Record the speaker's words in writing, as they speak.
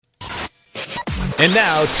And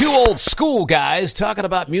now, two old school guys talking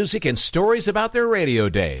about music and stories about their radio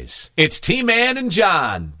days. It's T-Man and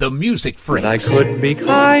John, the Music Freaks. I could be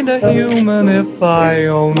kinda human if I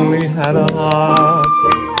only had a heart.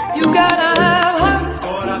 You gotta have heart.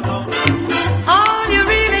 All you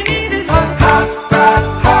really need is heart.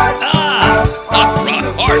 Hearts.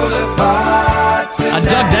 I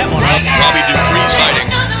dug that one up. Robbie Dupree sighting.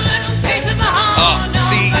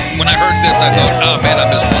 See, when I heard this, I thought, oh man, I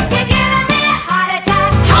missed one.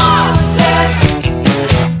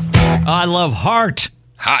 I love Heart.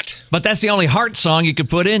 Hot. But that's the only Heart song you could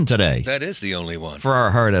put in today That is the only one. for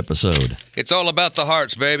our Heart episode. It's all about the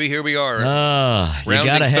hearts, baby. Here we are. You Rounding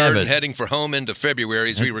gotta have third it. and heading for home into February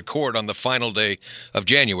as we record on the final day of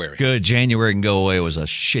January. Good. January can go away. It was a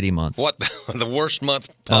shitty month. What the worst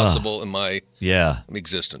month possible in my Yeah.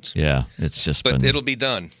 existence. Yeah. It's just But been... it'll be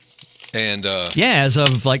done. And Yeah, as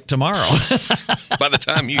of like tomorrow. by the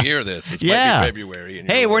time you hear this, it's Yeah. might be February. in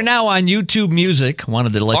your Hey, we're world. now on YouTube Music.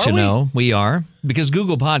 Wanted to let Are you we? know. We are. Because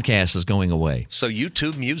Google Podcasts is going away. So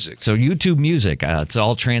YouTube Music. So YouTube Music, it's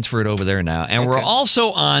all transferred over there now. And we're Okay.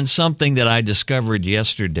 also on something that I discovered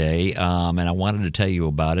yesterday, and I wanted to tell you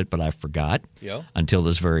about it, but I forgot Yeah. until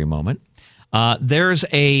this very moment.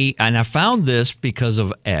 And I found this because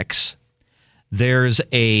of X, there's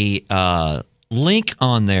a link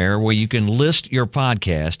on there where you can list your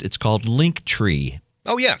podcast. It's called Linktree.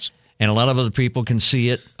 Oh, yes. And a lot of other people can see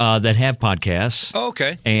it that have podcasts. Oh,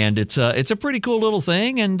 okay. And it's a pretty cool little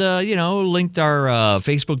thing, and linked our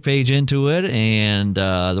Facebook page into it, and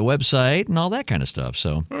the website, and all that kind of stuff.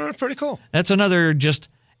 So Pretty cool. that's another just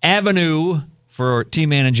avenue for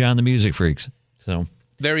T-Man and John, the Music Freaks. So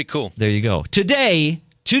Very cool. there you go. Today,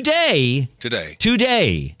 Today.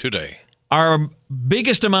 our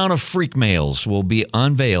biggest amount of freak mails will be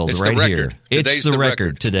unveiled It's the right here. record. Today's It's the the record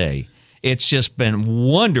record. today. It's just been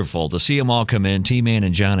wonderful to see them all come in.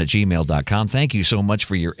 tmanandjohn@gmail.com. Thank you so much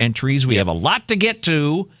for your entries. We have a lot to get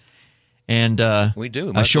to, and We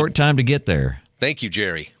do. a short time to get there. Thank you,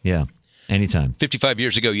 Jerry. Yeah, anytime. 55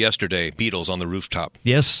 years ago yesterday, Beatles on the rooftop.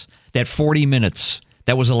 Yes, that 40 minutes.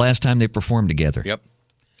 That was the last time they performed together. Yep.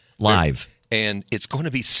 Live. And it's going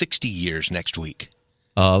to be 60 years next week.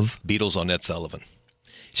 Of? Beatles on Ed Sullivan.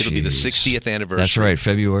 It'll be the Jeez. 60th anniversary. That's right,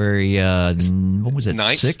 February, what was it,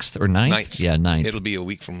 9th? 6th or 9th? Ninth. Yeah, 9th. It'll be a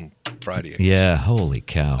week from Friday. I guess. Yeah, holy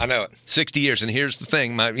cow. I know it. 60 years. And here's the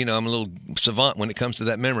thing. I'm a little savant when it comes to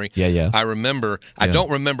that memory. Yeah. I remember, I don't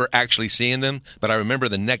remember actually seeing them, but I remember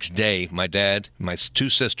the next day, my dad, my two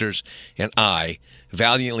sisters, and I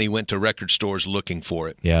valiantly went to record stores looking for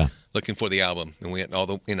it. Yeah. Looking for the album. And we had all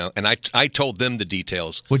the, and I told them the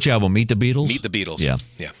details. Which album? Meet the Beatles? Meet the Beatles. Yeah.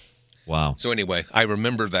 Yeah. Wow. So anyway, I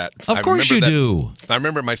remember that. Of course you do. I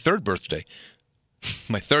remember my third birthday.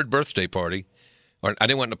 My third birthday party. Or I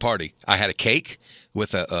didn't want a party. I had a cake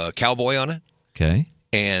with a cowboy on it. Okay.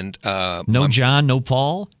 And No John, no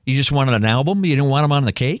Paul? You just wanted an album? You didn't want them on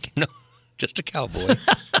the cake? no, just a cowboy.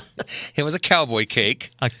 It was a cowboy cake.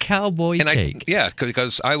 A cowboy And cake.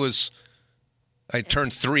 because I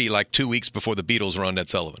turned 3 like 2 weeks before the Beatles were on Ed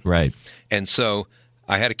Sullivan. Right. And so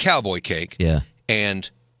I had a cowboy cake. Yeah. And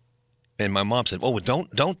my mom said, "Oh, well,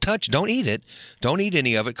 don't eat it. Don't eat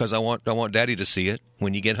any of it because I want Daddy to see it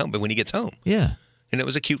when you get home. But when he gets home." Yeah. And it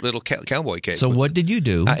was a cute little cowboy cake. So what did you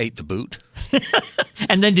do? I ate the boot.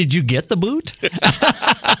 And then did you get the boot?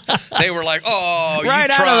 They were like, "Oh, Right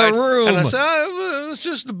you out tried." of the room. And I said, "Oh, "It's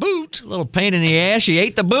just the boot." A little pain in the ass. You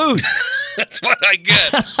ate the boot. That's what I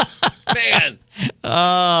get, man. Oh.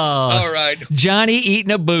 All right, Johnny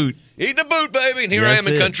eating a boot. eating the boot, baby. And here Yes, I am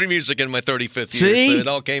in it- country music in my 35th year. See? So it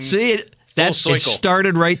all came it cycle.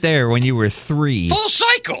 started right there when you were 3. full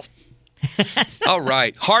cycle. All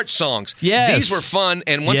right, heart songs. Yes. These were fun,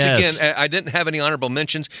 and once Yes. again, I didn't have any honorable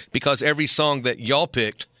mentions because every song that y'all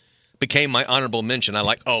picked became my honorable mention. I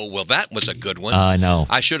like, oh, well, that was a good one. I know.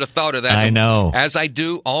 I should have thought of that. I know. As I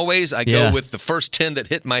do always, I Yeah. go with the first 10 that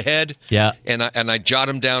hit my head. Yeah. And I jot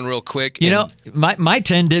them down real quick. You know, my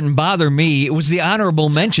 10 didn't bother me. It was the honorable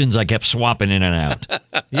mentions I kept swapping in and out.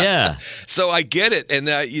 Yeah. So I get it, and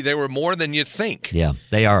there were more than you'd think. Yeah,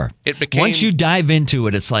 they are. It became- Once you dive into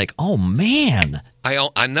it, it's like, oh, man.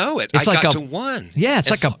 I know it. It's I like got a- to one. Yeah,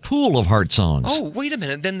 it's and like a pool of heart songs. oh, wait a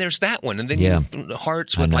minute. Then there's that one. And then Yeah.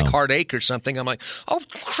 Hearts I with like know. Heartache or something. I'm like, oh,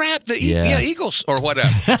 crap. Yeah. Eagles or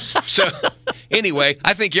whatever. So anyway,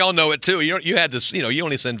 I think y'all know it too. You had to, you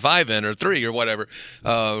only send 5 in or 3 or whatever.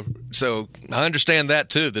 So I understand that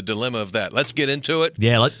too, the dilemma of that. Let's get into it.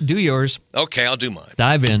 Yeah, do yours. Okay, I'll do mine.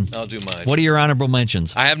 Dive in. I'll do mine. What are your honorable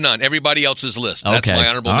mentions? I have none. Everybody else's list. That's Okay. my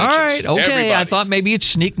honorable All mentions. right. Okay. I Everybody's. thought maybe you'd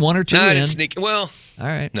sneak 1 or 2 No, I in. didn't sneak. Well, All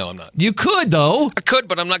right. No, I'm not. You could, though. I could,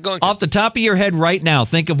 but I'm not going to. Off the top of your head right now,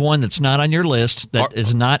 think of one that's not on your list, that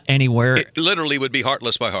is not anywhere. It literally would be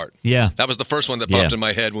Heartless by Heart. Yeah. That was the first one that popped in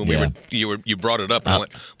my head when you brought it up, and I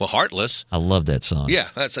went, well, Heartless. I love that song. Yeah,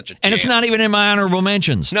 that's such a jam. And it's not even in my honorable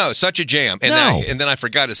mentions. No, such a jam. And, and then I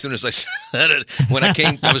forgot as soon as I said it when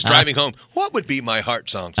I was driving home, what would be my heart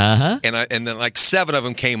songs? Uh-huh. And then like 7 of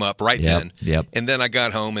them came up right then. Yep. And then I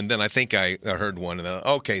got home, and then I think I heard one, and then,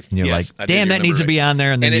 okay, You're yes. like, damn, that needs to be on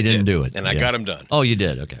there, and then you didn't do it. And I got them done. Oh, you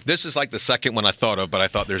did? Okay. This is like the second one I thought of, but I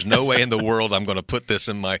thought there's no way in the world I'm going to put this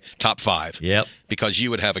in my top 5. Yep. Because you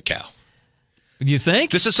would have a cow. You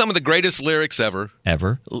think? This is some of the greatest lyrics ever.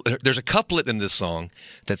 Ever. There's a couplet in this song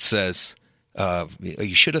that says,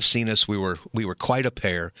 you should have seen us. We were quite a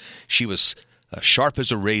pair. She was sharp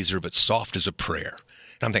as a razor, but soft as a prayer.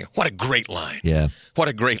 And I'm thinking, what a great line. Yeah. What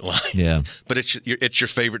a great line. Yeah. But it's your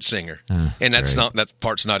favorite singer. And that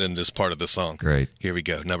part's not in this part of the song. Great. Here we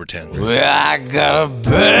go. Number 10. Well, I got a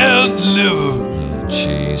bad liver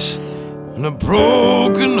Jeez. and a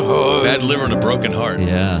broken heart. Bad liver and a broken heart.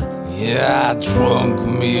 Yeah. Yeah, I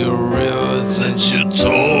drunk me a river since you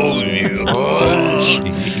told me.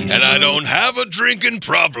 And I don't have a drinking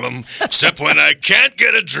problem, except when I can't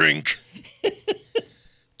get a drink.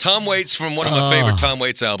 Tom Waits from one of my favorite Tom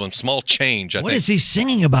Waits albums, Small Change, I think. What is he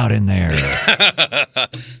singing about in there?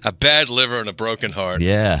 A bad liver and a broken heart.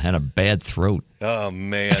 Yeah, and a bad throat. Oh,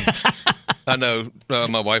 man. I know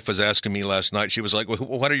my wife was asking me last night. She was like, well,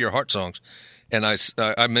 what are your heart songs? And I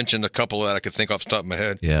mentioned a couple that I could think off the top of my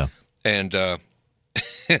head. Yeah. And and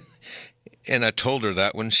I told her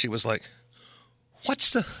that when she was like,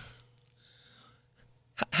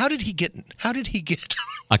 how did he get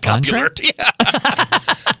A popular? contract? Yeah.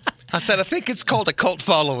 I said, I think it's called a cult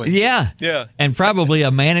following. Yeah. Yeah. And probably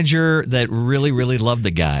a manager that really, really loved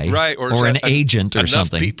the guy. Right. Or an agent or enough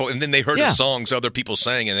something. People, and then they heard his songs other people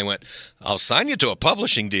sang, and they went, I'll sign you to a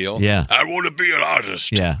publishing deal. Yeah. I want to be an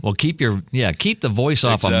artist. Yeah. Well, keep the voice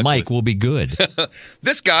off of Mike. We'll be good.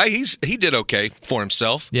 This guy, he did okay for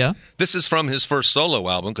himself. Yeah. This is from his first solo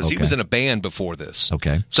album, because he was in a band before this.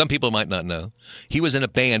 Okay. Some people might not know. He was in a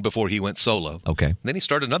band before he went solo. Okay. Then he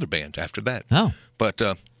started another band after that. Oh. But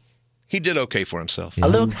he did okay for himself. Yeah. I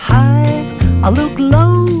look high, I look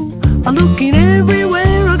low, I'm looking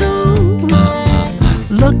everywhere I go.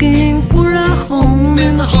 Looking for a home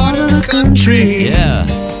in the heart of the country. Yeah.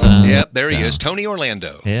 Yep, there he is. Tony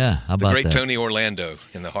Orlando. Yeah, how about the great that? Tony Orlando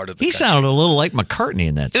in the heart of the He country. sounded a little like McCartney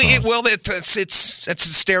in that song. Well, it's a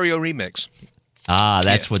stereo remix.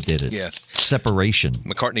 That's what did it. Yeah. Separation.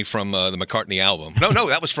 McCartney from the McCartney album. No,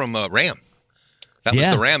 that was from Ram. That was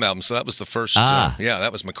the Ram album, so that was the first.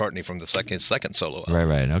 That was McCartney from his second solo album.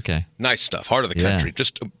 Right, okay. Nice stuff. Heart of the country.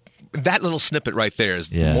 Just that little snippet right there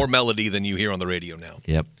is more melody than you hear on the radio now.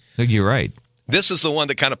 Yep. You're right. This is the one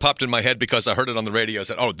that kind of popped in my head because I heard it on the radio. I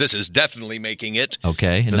said, oh, this is definitely making it.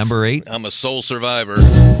 Okay, and number 8? I'm a soul survivor.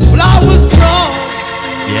 Well, I was wrong.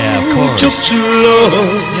 Yeah, of course. Took too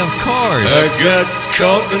long. Yeah, of course. I got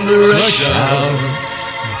caught in the rush hour.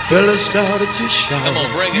 Fella started to shout. Come on,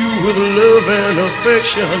 bring it. You with love and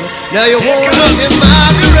affection. Now you won't look in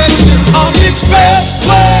my direction on the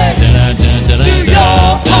expressway.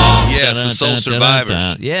 Yes, the Soul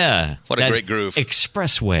Survivors. Yeah. What a great groove.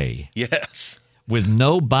 Expressway. Yes. With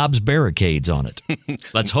no Bob's Barricades on it.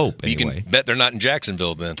 Let's hope, You anyway. can bet they're not in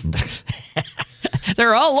Jacksonville then.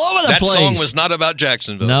 They're all over the place. That song was not about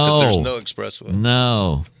Jacksonville because there's no expressway.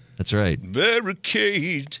 No. That's right.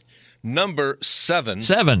 Barricade. Number 7.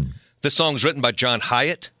 7. This song's written by John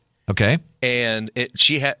Hyatt. Okay. And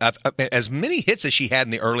she had as many hits as she had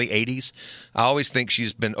in the early 80s. I always think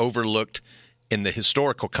she's been overlooked in the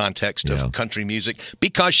historical context of country music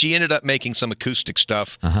because she ended up making some acoustic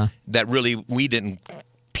stuff that really we didn't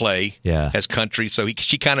play as country. So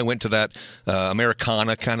she kind of went to that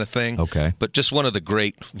Americana kind of thing. Okay. But just one of the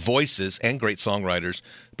great voices and great songwriters.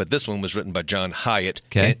 But this one was written by John Hyatt.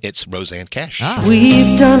 Okay. And it's Roseanne Cash.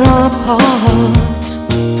 We've done our part.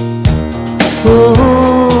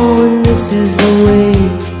 Oh, and this is the way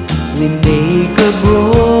we make a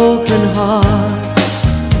broken heart.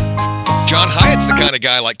 John Hyatt's the kind of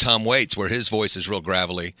guy like Tom Waits, where his voice is real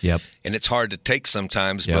gravelly. Yep. And it's hard to take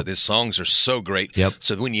sometimes, but his songs are so great. Yep.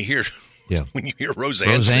 So when you hear Roseanne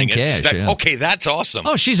Roseanne singing, Cash, okay, that's awesome.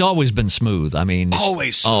 Oh, she's always been smooth. I mean,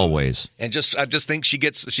 Always smooth. Always. And I just think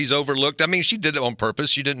she's overlooked. I mean, she did it on purpose.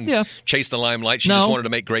 She didn't chase the limelight. She just wanted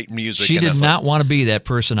to make great music. She did not want to be that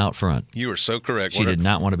person out front. You are so correct. She did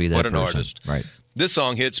not want to be that person. What an artist. Right. This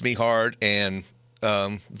song hits me hard, and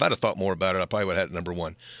if I'd have thought more about it, I probably would have had it number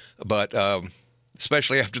 1. But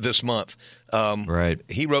especially after this month. Right.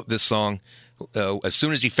 He wrote this song as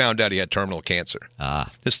soon as he found out he had terminal cancer.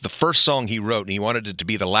 This is the first song he wrote, and he wanted it to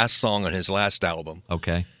be the last song on his last album.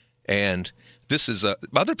 Okay. And this is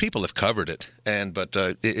other people have covered it, but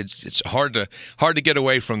it's hard to get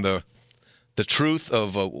away from the truth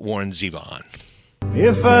of Warren Zevon.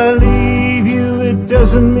 If I leave you, it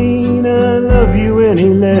doesn't mean I love you any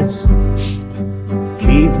less.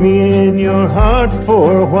 Keep me in your heart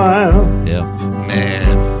for a while. Yeah.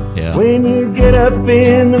 Man. Yeah. When you get up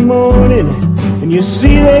in the morning and you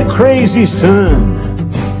see that crazy sun,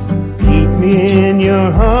 keep me in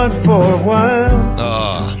your heart for a while.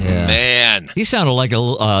 Oh, man. He sounded like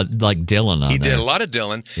like Dylan on He there. did a lot of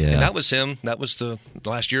Dylan, Yeah. and that was him. That was the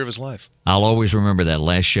last year of his life. I'll always remember that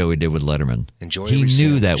last show he did with Letterman. Enjoy He every knew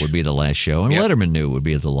sandwich. that would be the last show, and Yep. Letterman knew it would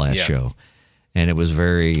be the last Yeah. show. And it was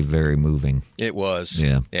very, very moving. It was.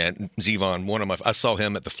 Yeah. And Zevon, I saw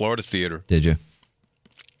him at the Florida Theater. Did you?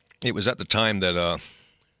 It was at the time that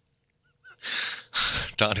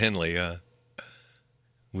Don Henley,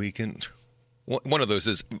 one of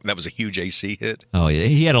those that was a huge AC hit. Oh, yeah.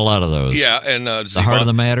 He had a lot of those. Yeah, and Zevon, Heart of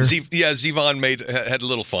the Matter? Zevon had a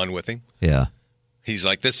little fun with him. Yeah. He's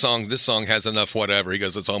like, this song has enough whatever. He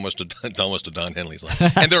goes, it's almost a Don Henley song.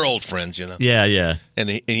 And they're old friends, you know. Yeah, yeah. And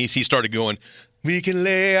he started going, we can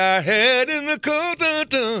lay our head in the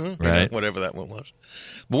cold, right? Whatever that one was.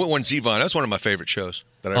 But Warren Zevon, that's one of my favorite shows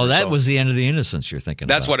that I ever that saw. was the End of the Innocence you're thinking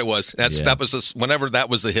That's about. what it was. That was whenever that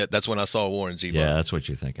was the hit. That's when I saw Warren Zevon. Yeah, that's what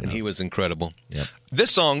you're thinking And of. he was incredible. Yep. This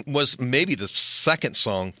song was maybe the second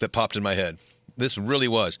song that popped in my head. This really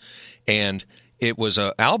was. And it was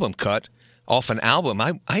an album cut off an album.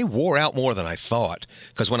 I wore out more than I thought.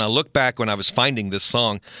 Because when I look back, when I was finding this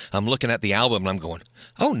song, I'm looking at the album and I'm going,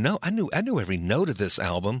 oh, no, I knew every note of this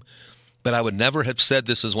album. But I would never have said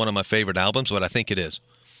this is one of my favorite albums, but I think it is.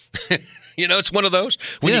 You know, it's one of those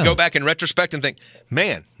when you go back in retrospect and think,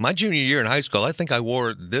 man, my junior year in high school, I think I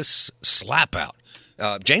wore this slap out.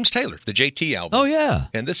 James Taylor, the JT album. Oh, yeah.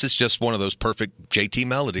 And this is just one of those perfect JT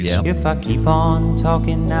melodies. Yeah. If I keep on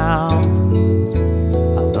talking now,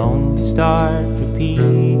 I'll only start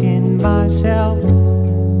repeating myself.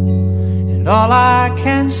 And all I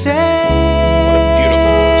can say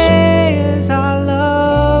is I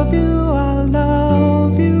love you, I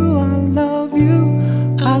love you, I love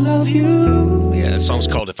you, I love you. Yeah, the song's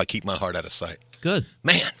called If I Keep My Heart Out of Sight. Good.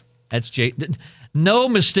 Man. That's no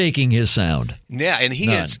mistaking his sound. Yeah, and he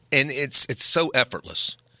None. is, and it's so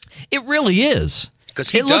effortless. It really is. Because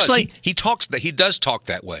he It looks like he talks that he does talk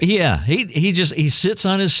that way. Yeah, he sits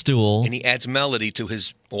on his stool And he adds melody to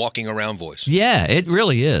his walking around voice. Yeah, it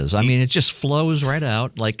really is. I mean, it just flows right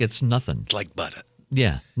out like it's nothing. Like butter.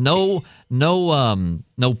 Yeah, no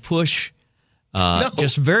push. No.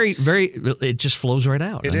 Just very, very. It just flows right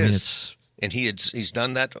out. It I mean, is. it's And he's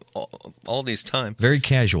done that all these time. very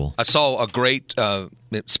casual. I saw a great,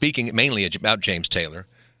 speaking mainly about James Taylor,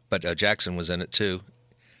 but Jackson was in it too,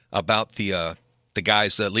 about the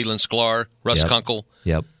guys, Leland Sklar, Russ Yep. Kunkel,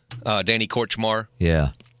 Yep. Danny Korchmar,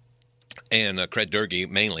 Yeah. and Craig Durkee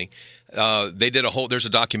mainly. They did there's a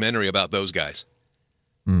documentary about those guys.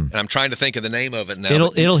 And I'm trying to think of the name of it now.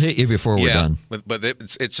 It'll hit you before we're done. But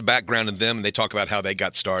it's a background in them, and they talk about how they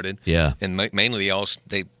got started. Yeah. And mainly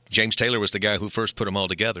James Taylor was the guy who first put them all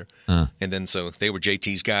together. And then so they were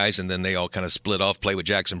JT's guys, and then they all kind of split off, play with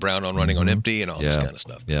Jackson Brown on Running on Empty and all this kind of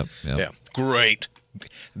stuff. Yep. Yeah, great.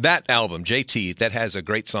 That album, JT, that has a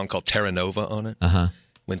great song called Terra Nova on it. Uh-huh.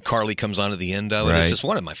 When Carly comes on at the end of it. Right. It's just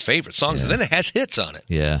one of my favorite songs. And then it has hits on it.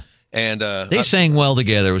 Yeah. And They sang well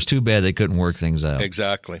together. It was too bad they couldn't work things out.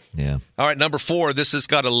 Exactly. Yeah. All right, number 4, this has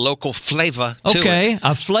got a local flavor to it. Okay,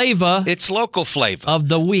 a flavor It's local flavor. of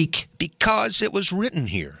the week. Because it was written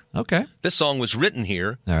here. Okay. This song was written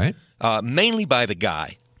here, All right. mainly by the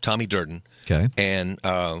guy, Tommy Durden, Okay. and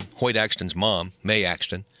Hoyt Axton's mom, May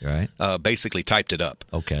Axton, Right. basically typed it up.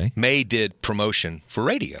 Okay. May did promotion for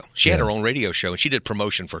radio. She had her own radio show, and she did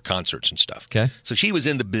promotion for concerts and stuff. Okay. So she was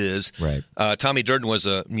in the biz. Right. Tommy Durden was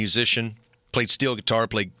a musician, played steel guitar,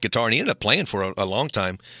 played guitar, and he ended up playing for a long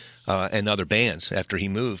time in other bands after he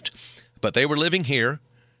moved. But they were living here,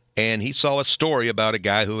 and he saw a story about a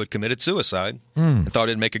guy who had committed suicide and thought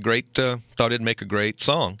it'd make a great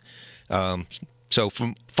song. So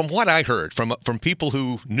from what I heard from people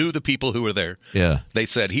who knew the people who were there, Yeah. they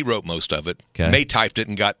said he wrote most of it. Okay. May typed it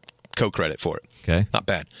and got co-credit for it. Okay. Not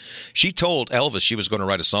bad. She told Elvis she was going to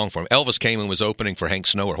write a song for him. Elvis came and was opening for Hank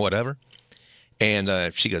Snow or whatever, and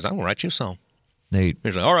she goes, "I'm going to write you a song." Neat.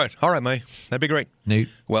 He's like, all right, May, that'd be great. Neat.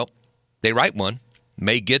 Well, they write one.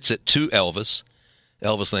 May gets it to Elvis.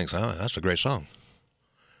 Elvis thinks, "Oh, that's a great song,"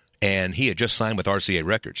 and he had just signed with RCA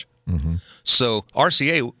Records. So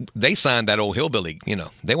RCA, they signed that old hillbilly,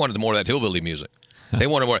 they wanted more of that hillbilly music. They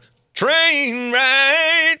wanted more, train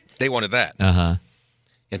ride. They wanted that. Uh-huh.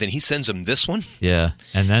 And then he sends them this one. Yeah.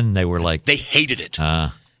 And then they were like... They hated it.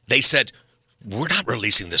 They said, we're not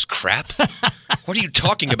releasing this crap. What are you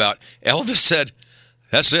talking about? Elvis said,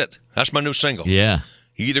 that's it. That's my new single. Yeah.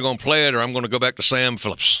 You're either going to play it or I'm going to go back to Sam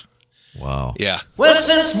Phillips. Wow. Yeah. Well,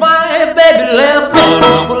 since my baby left,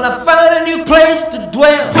 well, I found a new place to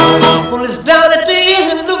dwell. Well, it's down at the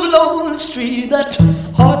end of Lonely Street, that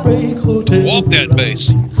Heartbreak Hotel. Walk that bass.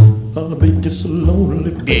 I'll be just a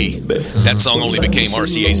lonely E. baby. That song only became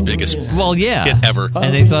RCA's biggest Well, yeah. hit ever.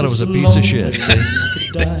 And they thought it was a piece of shit.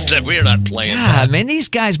 They said, we're not playing God, that. man, these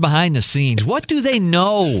guys behind the scenes, what do they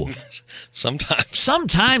know?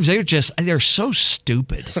 Sometimes they're so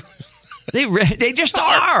stupid. They just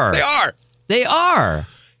are. They are. They are.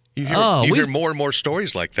 You hear more and more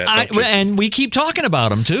stories like that, don't you? And we keep talking about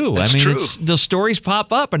them, too. That's true. The stories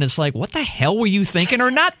pop up, and it's like, what the hell were you thinking or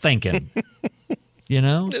not thinking?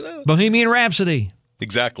 Bohemian Rhapsody.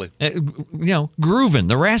 Exactly. Groovin',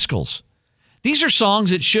 the Rascals. These are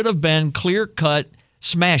songs that should have been clear-cut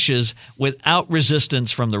smashes without resistance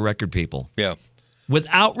from the record people. Yeah.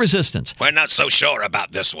 Without resistance. We're not so sure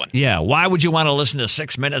about this one. Yeah, why would you want to listen to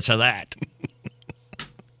 6 minutes of that?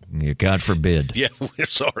 Yeah, God forbid. Yeah, we're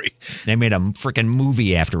sorry. They made a freaking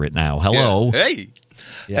movie after it now. Hello. Yeah. Hey.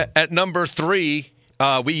 Yeah. At number 3,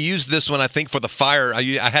 we used this one, I think, for the fire. I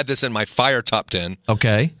had this in my fire top 10.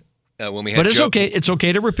 Okay. When we had but it's Joe. okay. It's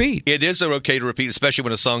okay to repeat. It is okay to repeat, especially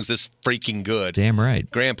when a song's this freaking good. Damn right.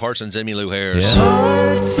 Graham Parsons, Emmylou Harris.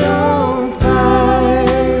 Yeah.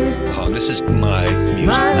 Oh, this is my music.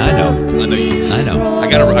 I know. I know. I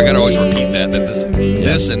gotta always repeat that.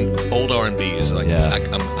 This and old R&B is like. Yeah.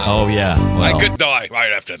 Oh yeah. Well, I could die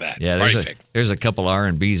right after that. Yeah. There's a couple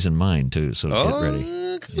R&Bs in mine too. So get ready.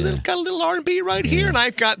 Got a little R&B right here, and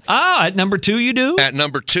I've got. At number 2 you do. At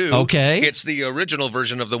number 2, okay. It's the original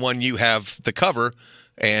version of the one you have the cover,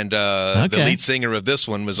 and the lead singer of this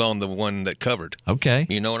one was on the one that covered. Okay.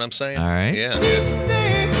 You know what I'm saying? All right. Yeah.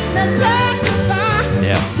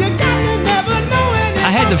 Yeah.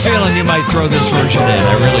 I had the feeling you might throw this version in.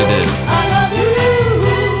 I really did.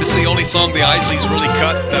 This is the only song the Isleys really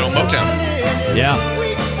cut that on Motown. Yeah.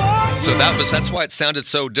 So that's why it sounded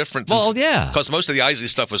so different. Well, yeah. Because most of the Isley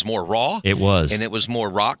stuff was more raw. It was. And it was more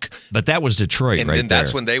rock. But that was Detroit, and right then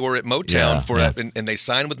that's when they were at Motown Yeah. and they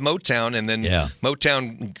signed with Motown, and then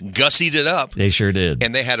Motown gussied it up. They sure did.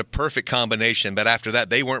 And they had a perfect combination. But after that,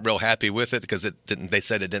 they weren't real happy with it because they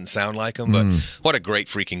said it didn't sound like them. But what a great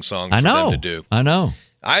freaking song for them to do. I know.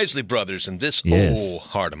 Isley Brothers and this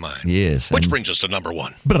Heart of Mine. Yes. Which brings us to number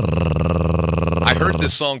 1. I heard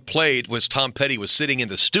this song played was Tom Petty was sitting in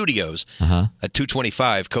the studios at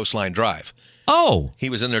 225 Coastline Drive. Oh.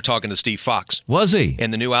 He was in there talking to Steve Fox. Was he?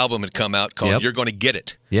 And the new album had come out called You're Gonna Get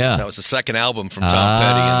It. Yeah. That was the second album from Tom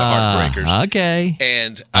Petty and the Heartbreakers. Okay.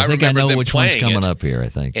 And I think I know which one's coming it, up here, I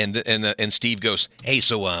think. And Steve goes, hey,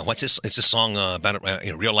 so what's this? Is this song about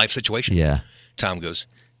a real life situation? Yeah. Tom goes,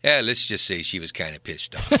 yeah, let's just say she was kind of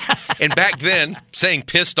pissed off. And back then, saying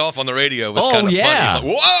pissed off on the radio was kind of funny. Like,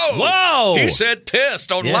 whoa! He said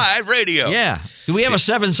pissed on live radio. Yeah. Do we have a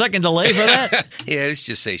 7-second delay for that? Yeah, let's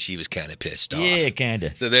just say she was kind of pissed off. Yeah, kind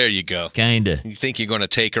of. So there you go. Kind of. You think you're going to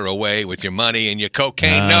take her away with your money and your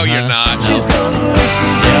cocaine? No, you're not. She's gonna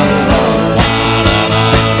listen to you.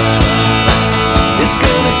 It's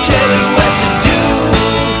gonna tell you what to do.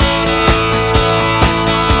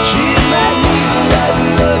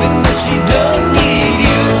 She don't need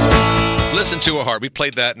you. Listen to Her Heart. We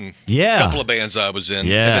played that in a couple of bands I was in.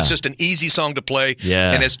 Yeah. And it's just an easy song to play.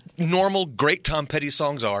 Yeah. And as normal, great Tom Petty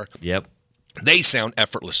songs are, Yep. they sound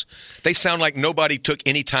effortless. They sound like nobody took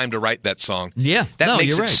any time to write that song. Yeah. That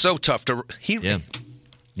makes it right. so tough to...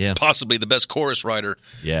 Yeah. Possibly the best chorus writer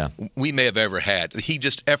we may have ever had. He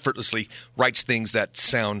just effortlessly writes things that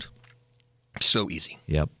sound so easy.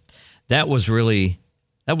 Yep. That was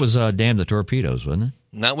Damn the Torpedoes, wasn't it?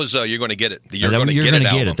 And that was You're Going to Get It. You're Going to Get It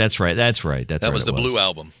album. That's right. That was the Blue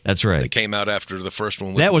album. That's right. That came out after the first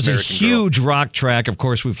one with That was American a huge Girl. rock track. Of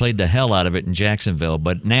course, we played the hell out of it in Jacksonville,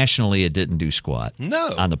 but nationally it didn't do squat. No.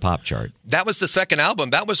 On the pop chart. That was the second album.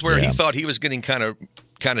 That was where he thought he was getting kind of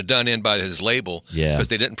done in by his label because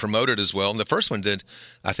they didn't promote it as well. And the first one did,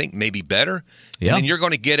 I think, maybe better. Yeah. And then You're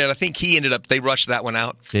Going to Get It. I think they rushed that one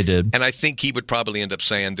out. They did. And I think he would probably end up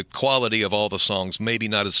saying the quality of all the songs, maybe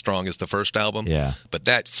not as strong as the first album. Yeah. But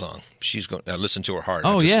that song, she's going to listen to Her Heart.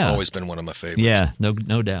 Oh, it's yeah. always been one of my favorites. Yeah,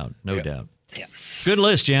 no doubt. No doubt. Yeah. Good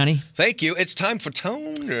list, Johnny. Thank you. It's time for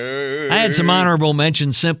Toner. I had some honorable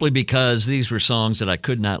mentions simply because these were songs that I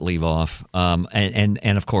could not leave off.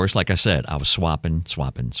 And of course, like I said, I was swapping.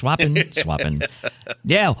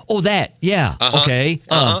 Yeah. Oh, that. Yeah. Okay.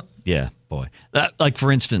 Yeah, boy. Like,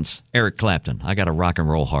 for instance, Eric Clapton. I got a rock and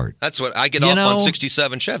roll heart. That's what I get off on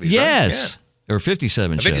 67 Chevys. Yes. Right? Or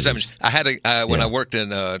 57 Chevys. 57. I had when I worked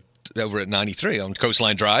in over at 93 on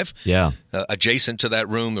Coastline Drive. Yeah. Adjacent to that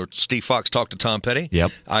room where Steve Fox talked to Tom Petty.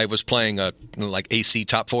 Yep. I was playing like AC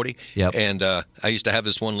Top 40. Yep. And I used to have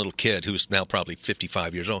this one little kid who's now probably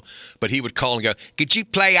 55 years old. But he would call and go, "Could you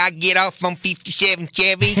play I Get Off on 57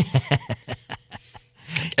 Chevy?"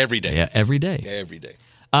 Every day. Yeah, every day. Every day.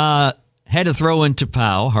 Had to throw into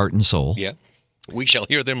POW, Heart and Soul. Yeah. We shall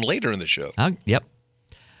hear them later in the show. Yep.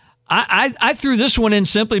 I threw this one in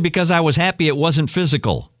simply because I was happy it wasn't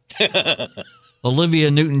physical.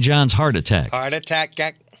 Olivia Newton-John's Heart Attack. Heart Attack.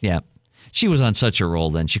 Yeah. She was on such a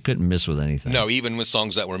roll then. She couldn't miss with anything. No, even with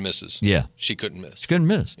songs that were misses. Yeah. She couldn't miss. She couldn't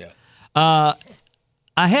miss. Yeah.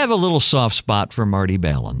 I have a little soft spot for Marty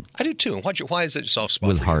Balin. I do too. Why is it a soft spot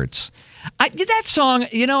with for Hearts? That song,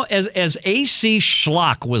 as AC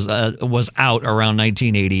Schlock was out around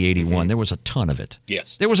 1980, 81, there was a ton of it.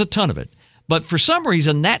 Yes. There was a ton of it. But for some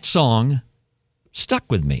reason, that song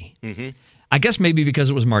stuck with me. Mm-hmm. I guess maybe because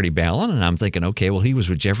it was Marty Balin, and I'm thinking, okay, well, he was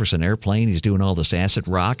with Jefferson Airplane. He's doing all this acid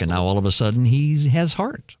rock, and now all of a sudden he has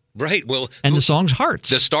heart. Right. Well, and the song's Hearts.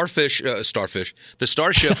 The the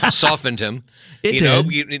Starship softened him. It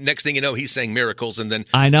did. Next thing you know, he's saying Miracles, and then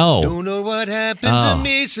I know. Don't know what happened to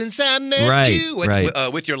me since I met you.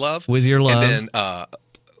 With Your Love. With Your Love. And then,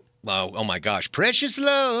 oh my gosh, Precious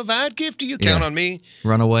Love, I'd give to you. Count on me.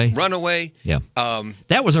 Runaway. Yeah.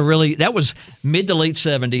 That was mid to late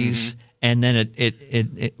 70s, and then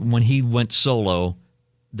it when he went solo.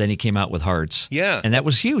 Then he came out with Hearts. Yeah. And that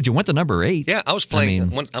was huge. It went to number 8. Yeah, I was playing.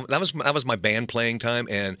 That was my band playing time.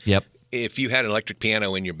 And if you had an electric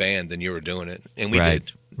piano in your band, then you were doing it. And we did.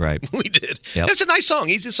 Right. We did. Yep. It's a nice song.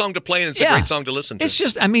 Easy song to play, and it's a great song to listen to. It's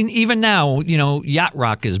just, even now, yacht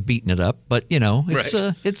rock is beating it up, but,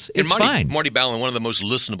 it's fine. Marty Balin, one of the most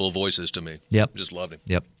listenable voices to me. Yep. Just loved him.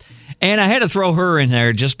 Yep. And I had to throw her in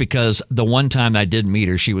there just because the one time I did meet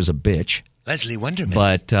her, she was a bitch. Leslie Wonderman.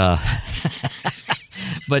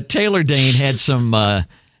 But Taylor Dane had some.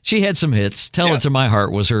 She had some hits. "Tell It to My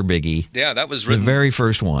Heart" was her biggie. Yeah, that was written. The very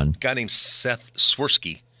first one. A guy named Seth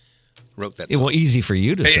Swirsky wrote that song. Well, easy for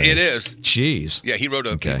you to say. It is. Jeez. Yeah, he wrote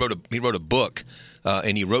a book,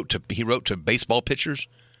 and he wrote to baseball pitchers.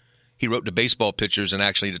 He wrote to baseball pitchers and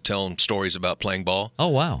actually to tell them stories about playing ball. Oh,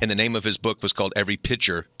 wow. And the name of his book was called Every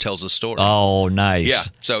Pitcher Tells a Story. Oh, nice. Yeah.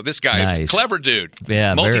 So this guy, clever dude.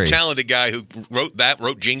 Yeah, multi-talented guy who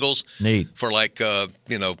wrote jingles. Neat. For like,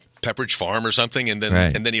 Pepperidge Farm or something. And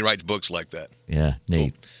then he writes books like that. Yeah,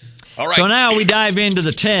 neat. Cool. All right. So now we dive into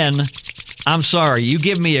the 10. I'm sorry. You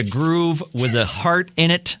give me a groove with a heart in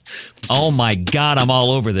it. Oh, my God. I'm all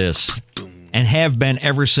over this. And have been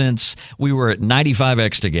ever since we were at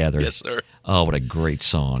 95X together. Yes, sir. Oh, what a great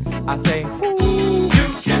song. I say, ooh,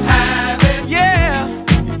 you can have it. Yeah.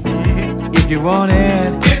 If you want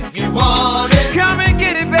it. If you want it. Come and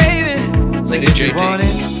get it, baby. Sing it, JT. You want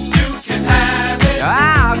it. You can have it.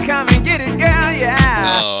 I'll come and get it, girl,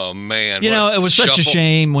 yeah. Oh, man. It was such a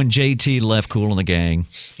shame when JT left Kool and the Gang.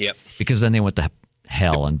 Yep. Because then they went to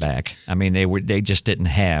hell and back. I mean, they just didn't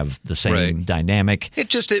have the same dynamic.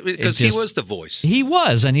 Because he was the voice. He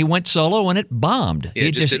was, and he went solo, and it bombed. Yeah,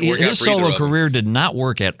 it just didn't work out his for either solo of them. career did not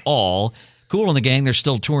work at all. Kool and the Gang, they're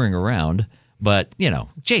still touring around, but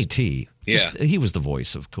JT, he was the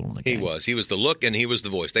voice of Kool and the Gang. He was the look, and he was the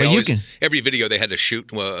voice. Every video they had to shoot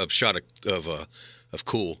a shot of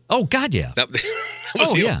Kool. Oh God, yeah. That was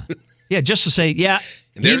yeah, just to say, yeah.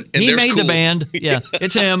 And he made Kool. the band. Yeah,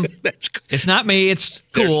 it's him. It's not me. It's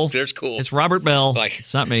Kool. There's Kool. It's Robert Bell.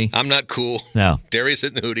 It's not me. I'm not cool. No. Darius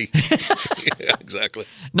hitting the hootie. Yeah, exactly.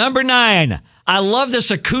 Number 9. I love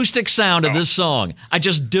this acoustic sound of this song. I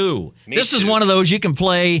just do. This is one of those you can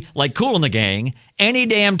play like Kool and the Gang any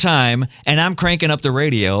damn time, and I'm cranking up the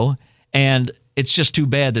radio, and it's just too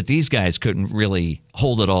bad that these guys couldn't really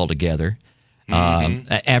hold it all together.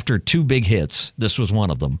 After 2 big hits, this was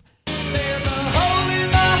one of them.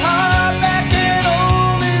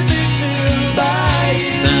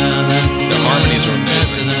 Harmonies are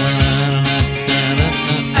amazing.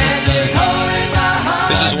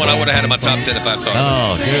 This is one I would have had in my top 10 if I thought.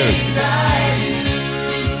 Oh,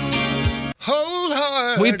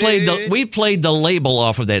 good. We played the label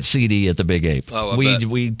off of that CD at the Big Ape. Oh,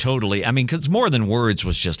 we totally. I mean, because More Than Words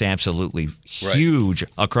was just absolutely huge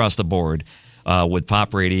across the board with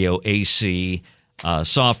pop radio, AC.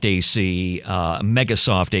 Soft AC, Mega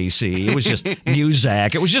Soft AC. It was just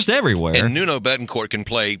Muzak. It was just everywhere. And Nuno Betancourt can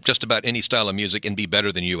play just about any style of music and be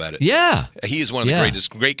better than you at it. Yeah. He is one of the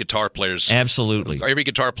great guitar players. Absolutely. Every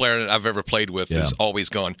guitar player I've ever played with has always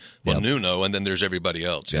gone, Nuno, and then there's everybody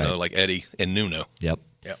else, you know, like Eddie and Nuno. Yep.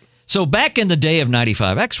 So back in the day of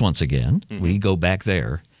 95X, once again, we go back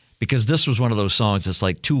there, because this was one of those songs that's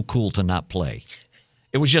like too cool to not play.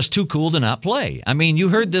 It was just too cool to not play. I mean, you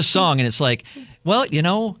heard this song, and it's like, well, you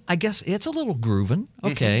know, I guess it's a little grooving.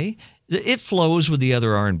 Okay. It flows with the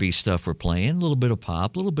other R&B stuff we're playing, a little bit of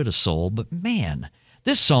pop, a little bit of soul, but man,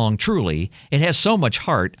 this song, truly, it has so much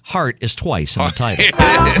heart. Heart is twice in the title.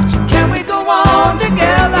 Can we go on together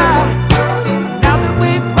now that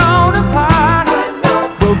we've grown apart?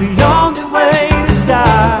 We'll be on the way to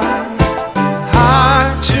start.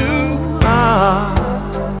 Hard to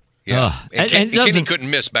And Kenny couldn't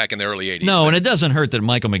miss back in the early 80s. No, and it doesn't hurt that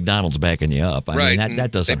Michael McDonald's backing you up. I mean,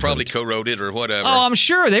 that doesn't They probably hurt. co-wrote it or whatever. Oh, I'm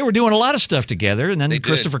sure. They were doing a lot of stuff together, and then They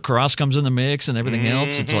Christopher did. Cross comes in the mix and everything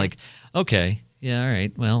else. It's like, okay. Yeah, all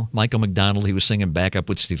right. Well, Michael McDonald, he was singing backup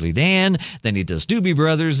with Steely Dan. Then he does Doobie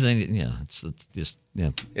Brothers. Then, it's just,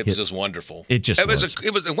 It was just wonderful. It just was.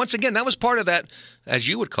 It was once again, that was part of that, as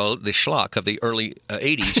you would call it, the schlock of the early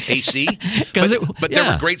 80s, AC. But there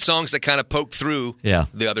were great songs that kind of poked through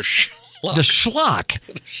the other schlock. The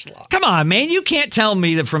schlock. Come on, man. You can't tell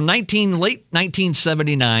me that from late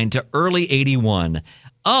 1979 to early 81,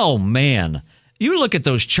 oh, man. You look at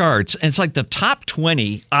those charts, and it's like the top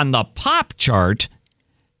 20 on the pop chart,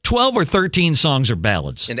 12 or 13 songs are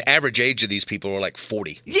ballads. And the average age of these people were like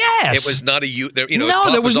 40. Yes. It was not a youth. There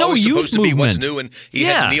was no always youth supposed to be what's movement. new. And he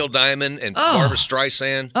had Neil Diamond and Barbra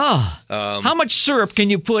Streisand. How much syrup can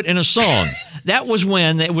you put in a song? That was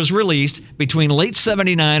when it was released between late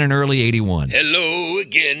 79 and early 81. Hello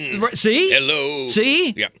again. See? Hello.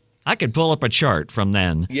 See? Yeah. I could pull up a chart from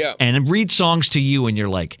then and read songs to you, and you're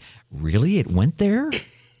like, really? It went there?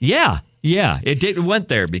 Yeah, it went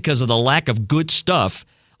there because of the lack of good stuff.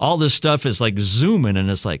 All this stuff is like zooming, and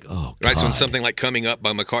it's like, oh, God. Right, so when something like Coming Up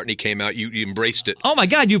by McCartney came out, you embraced it. Oh, my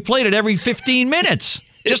God, you played it every 15 minutes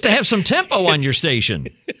just to have some tempo on your station.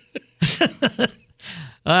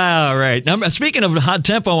 All right. Now, speaking of hot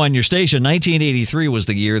tempo on your station, 1983 was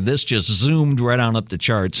the year this just zoomed right on up the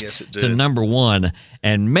charts to number one.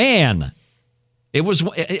 And, man, it was,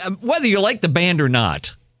 whether you like the band or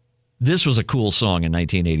not, this was a cool song in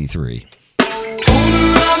 1983.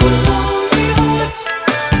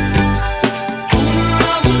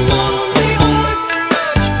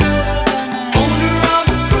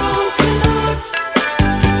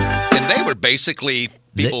 And they were basically,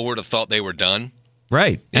 people would have thought they were done.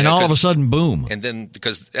 Right. And all of a sudden, boom. And then,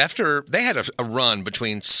 because after they had a run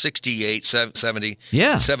between 68, 70,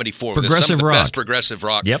 and 74. Progressive some of the rock. best progressive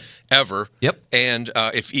rock ever. Yep. And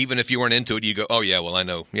if you weren't into it, you go, oh, yeah, well, I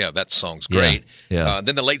know. Yeah, that song's great. Yeah.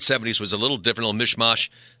 Then the late 70s was a little different, a little mishmash.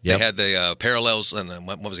 They had the Parallels, and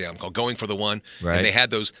what was the album called? Going for the One. Right. And they had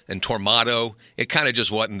those, and Tormato. It kind of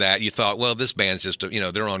just wasn't that. You thought, well, this band's just,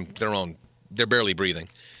 they're barely breathing.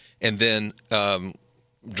 And then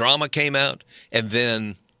Drama came out, and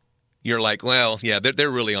then you're like, well, yeah,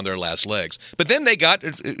 they're really on their last legs. But then they got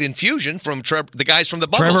infusion from the guys from the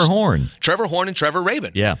Buggles. Trevor Horn and Trevor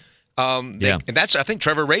Rabin. Yeah. And that's, I think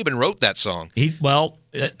Trevor Rabin wrote that song.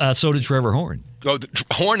 So did Trevor Horn. Oh,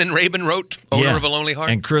 Horn and Rabin wrote Owner of a Lonely Heart?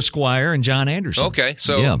 And Chris Squire and John Anderson. Okay,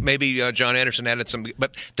 so maybe John Anderson added some,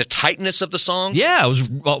 but the tightness of the songs? Yeah, it was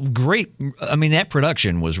great. I mean, that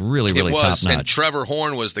production was really, really top-notch. And Trevor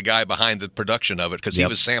Horn was the guy behind the production of it, because he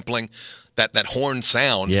was sampling that horn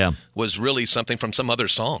sound was really something from some other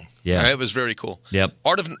song. Yeah. It was very cool. Yep.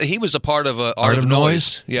 He was a part of Art of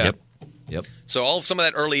Noise. Yeah. Yep. So some of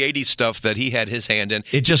that early 80s stuff that he had his hand in.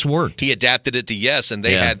 It just worked. He adapted it to Yes, and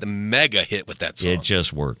they had the mega hit with that song. It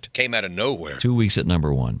just worked. Came out of nowhere. 2 weeks at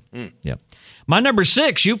number one. Yep. My number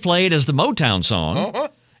 6 you played as the Motown song.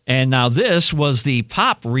 And now this was the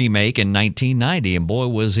pop remake in 1990, and boy,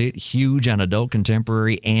 was it huge on adult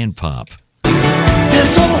contemporary and pop.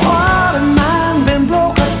 This old heart of mine been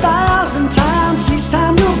broke 1,000 times. Each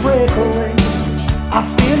time you break away,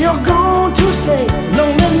 I feel you're going to stay.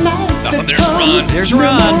 Lonely nights that there's Ron. There's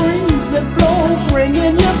Ron. Memories that flow,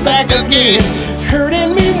 bringing you back again,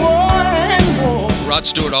 hurting me more and more. Rod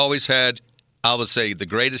Stewart always had, I would say, the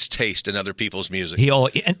greatest taste in other people's music.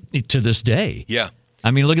 To this day. Yeah. I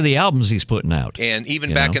mean, look at the albums he's putting out. And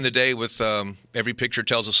even back in the day with Every Picture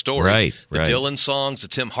Tells a Story, the Dylan songs, the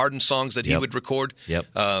Tim Hardin songs that he would record,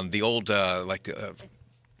 the old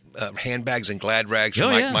Handbags and Glad Rags from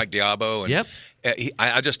Mike Diabo. And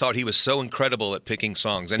I just thought he was so incredible at picking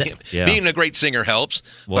songs. And being a great singer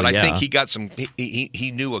helps, but I think he got some.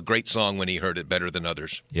 He knew a great song when he heard it better than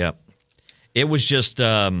others. Yep. It was just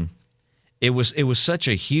it was such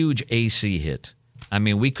a huge AC hit. I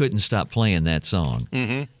mean, we couldn't stop playing that song,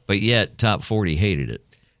 but yet Top 40 hated it.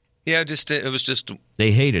 Yeah, it was just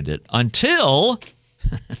they hated it until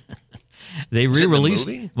they re-released.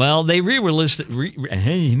 Well, they re-released it.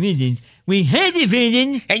 We had it,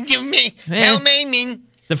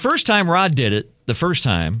 the first time Rod did it. The first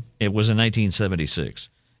time it was in 1976,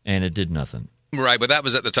 and it did nothing. Right, but that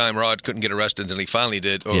was at the time Rod couldn't get arrested until he finally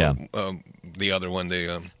did. The other one,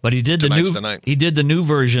 but he did the new. He did the new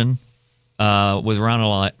version with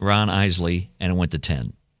Ron Isley, and it went to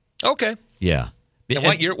 10. Okay. Yeah. And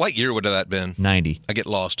what year would that have been? 90. I get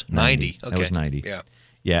lost. 90. Okay. That was 90. Yeah.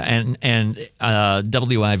 Yeah, and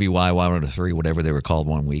WIVY 103, whatever they were called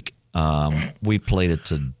one week, we played it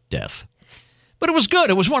to death. But it was good.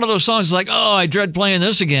 It was one of those songs like, oh, I dread playing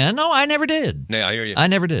this again. No, I never did. Yeah, I hear you. I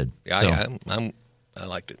never did. Yeah, I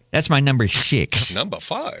liked it. That's my number 6. Number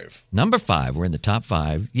 5. Number 5. We're in the top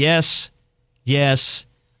 5. Yes.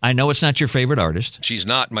 I know it's not your favorite artist. She's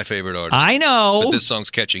not my favorite artist. I know. But this song's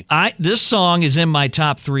catchy. This song is in my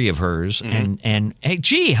top 3 of hers. And hey,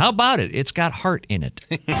 gee, how about it? It's got heart in it.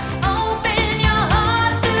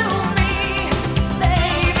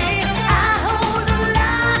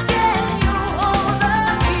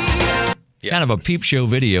 Kind of a peep show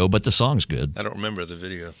video, but the song's good. I don't remember the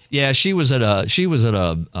video. Yeah, she was at a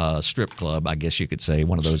strip club, I guess you could say,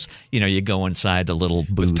 one of those. You go inside the little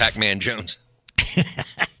booth. With Pac-Man Jones.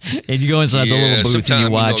 And you go inside the little booth and you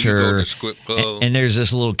watch her. And there's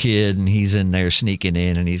this little kid, and he's in there sneaking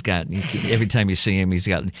in, and every time you see him,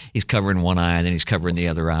 he's covering one eye, and then he's covering the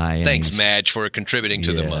other eye. And thanks, Madge, for contributing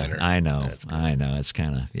to the minor. I know. It's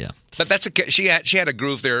kind of But she had a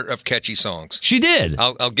groove there of catchy songs. She did.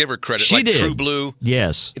 I'll give her credit. She did. True Blue.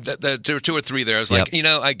 Yes. There were 2 or 3 there. I was like,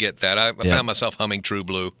 I get that. I found myself humming True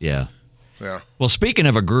Blue. Yeah. Yeah. Well, speaking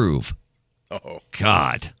of a groove. Oh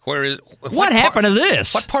God! What happened to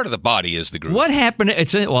this? What part of the body is the groove? What happened?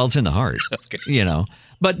 It's in the heart. Okay.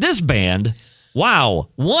 But this band, wow,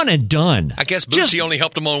 one and done. I guess Bootsy only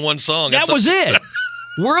helped them on one song. That was it.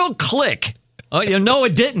 World Click. Oh, no,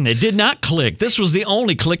 it didn't. It did not click. This was the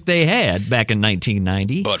only click they had back in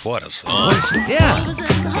 1990. But what a song! Yeah.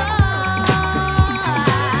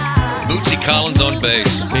 Bootsy Collins on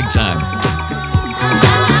bass, big time.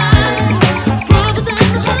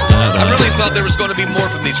 I really thought there was going to be more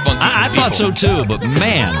from these funky people. I thought so too, but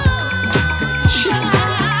man,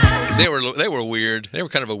 they were weird. They were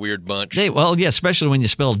kind of a weird bunch. Especially when you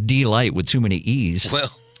spell delight with too many E's. Well,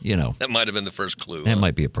 that might have been the first clue. That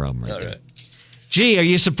might be a problem, right? All there. right. Gee, are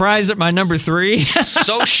you surprised at my number 3?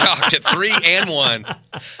 So shocked at 3 and 1.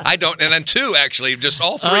 I don't, and then 2 actually. Just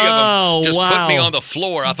all 3 of them just put me on the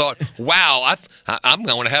floor. I thought, wow, I'm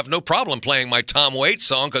going to have no problem playing my Tom Waits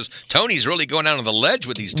song because Tony's really going out on the ledge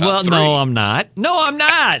with these top 3. No, I'm not.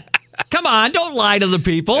 Come on, don't lie to the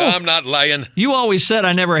people. I'm not lying. You always said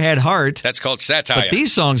I never had heart. That's called satire. But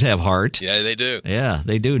these songs have heart. Yeah, they do. Yeah,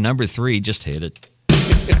 they do. Number 3, just hit it.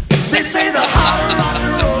 They say the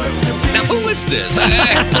Now, who is this?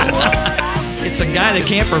 It's a guy that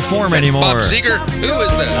can't perform anymore. Bob Seger? Who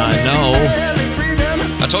is that? No.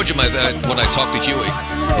 I told you when I talked to Huey.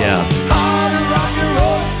 Yeah.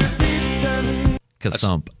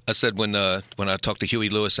 Ka-thump. I said when I talked to Huey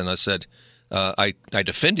Lewis, and I said I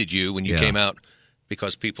defended you when you came out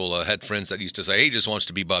because people had friends that used to say, "He just wants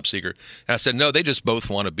to be Bob Seger," and I said, "No, they just both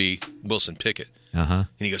want to be Wilson Pickett." And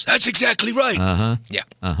he goes, "That's exactly right."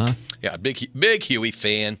 Yeah. Yeah, big Huey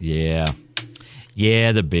fan.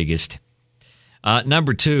 Yeah, the biggest.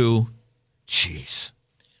 Number 2, jeez.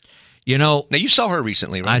 Now you saw her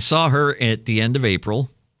recently, right? I saw her at the end of April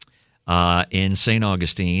in St.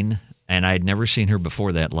 Augustine, and I'd never seen her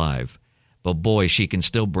before that live. But boy, she can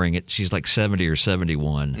still bring it. She's like 70 or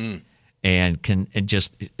 71, and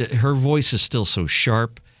her voice is still so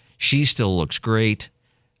sharp. She still looks great.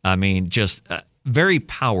 I mean, just very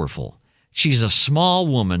powerful. She's a small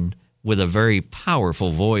woman with a very powerful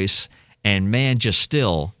voice, and man, just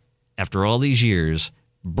still, after all these years,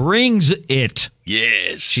 brings it.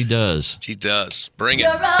 Yes. She does. She does. Bring it.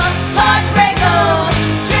 You're a heartbreaker,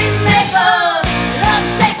 dream maker, love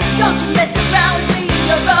taker, don't you mess around with me.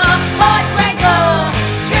 You're a heartbreaker,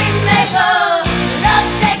 dream maker, love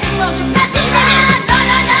taker, don't you mess around.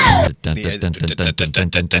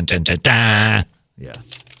 Yeah,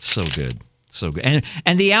 so good. So good.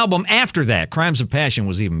 And the album after that, Crimes of Passion,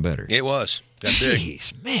 was even better. It was. That big.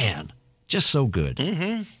 Jeez, man. Just so good.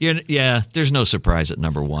 Mm-hmm. Yeah, there's no surprise at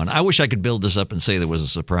number one. I wish I could build this up and say there was a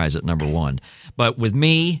surprise at number one. But with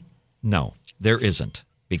me, no, there isn't.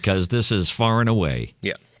 Because this is far and away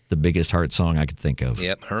the biggest heart song I could think of.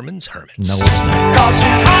 Yep, Herman's Hermits. No, it's not. 'Cause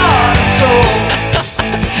she's hard and soul.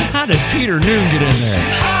 How did Peter Noon get in there?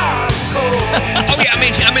 Oh, yeah, I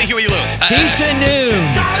mean Huey Lewis. Peter Noon.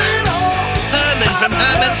 Herman from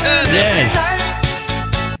Herman's Hermits. Yes.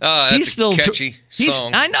 That's He's still a catchy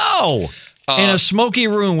song. I know. In a smoky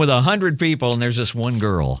room with 100 people, and there's this one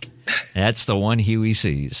girl. That's the one Huey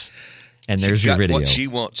sees. And there's your video. What she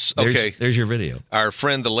wants. Okay. There's your video. Our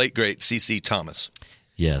friend, the late great C.C. Thomas.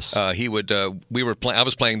 Yes. He would. I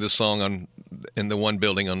was playing this song in the one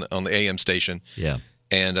building on the AM station. Yeah.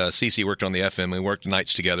 And C.C. worked on the FM. We worked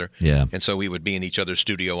nights together. Yeah. And so we would be in each other's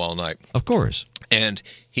studio all night. Of course. And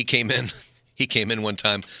he came in. He came in one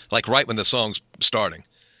time, like right when the song's starting.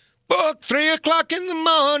 Book 3 o'clock in the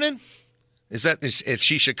morning. Is if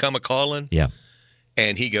she should come a calling? Yeah.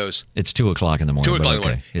 And he goes, it's 2 o'clock in the morning. 2 o'clock in the okay.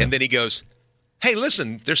 morning. Yeah. And then he goes, hey,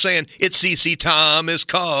 listen, they're saying it's C.C. Thomas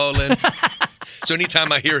calling. So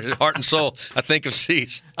anytime I hear Heart and Soul, I think of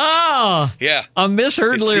Cece. Oh. Yeah. A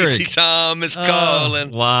misheard it's lyric. C.C. Thomas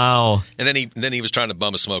calling. Wow. And then he was trying to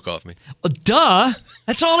bum a smoke off me. Well, duh.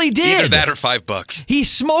 That's all he did. Either that or $5. He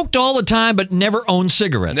smoked all the time, but never owned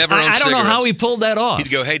cigarettes. Never owned cigarettes. I don't know how he pulled that off.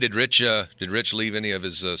 He'd go, hey, did Rich leave any of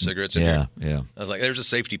his cigarettes in here? Yeah. I was like, there's a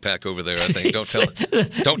safety pack over there, I think.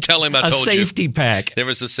 Don't tell him I told you. A safety pack. There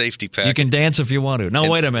was a safety pack. You can dance if you want to. No,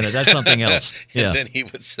 wait a minute. That's something else. Yeah. And then he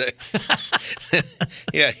would say,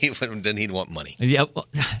 then he'd want money. Yeah,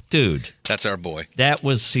 dude. That's our boy. That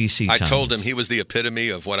was CeCe I Thomas. told him he was the epitome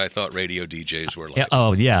of what I thought radio DJs were like. Yeah,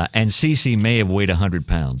 oh, yeah. And CeCe may have weighed 100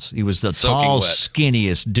 pounds. He was the tall,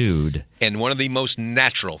 skinniest dude. And one of the most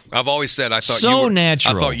natural. I've always said I thought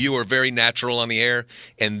natural. I thought you were very natural on the air.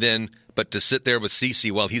 And then, but to sit there with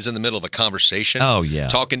CeCe while he's in the middle of a conversation,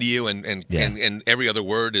 talking to you, and every other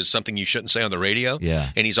word is something you shouldn't say on the radio. Yeah.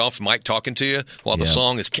 And he's off mic talking to you while the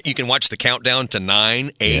song is. You can watch the countdown to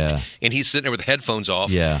 9, 8, and he's sitting there with the headphones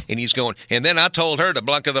off. Yeah. And he's going. And then I told her to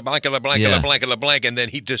blank of the blank of the blank of the blank of the blank, and then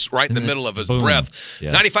he just right in the middle of his breath.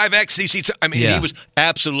 95X CeCe. I mean, he was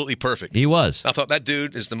absolutely perfect. He was. I thought that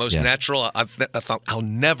dude is the most natural. I thought I'll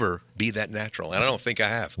never be that natural, and I don't think I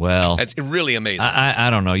have. Well, it's really amazing. I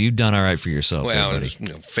don't know. You've done all right for yourself. Well,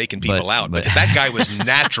 faking people out, but that guy was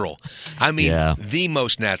natural. I mean, the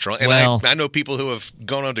most natural. And I know people who have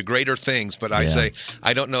gone on to greater things, but I say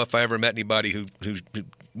I don't know if I ever met anybody who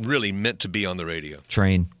really meant to be on the radio.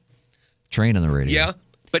 Train on the radio. Yeah.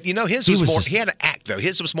 But his was more. He had an act though.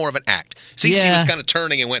 His was more of an act. CeCe was kind of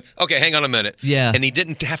turning and went, okay, hang on a minute. Yeah. And he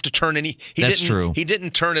didn't have to turn any. That's true. He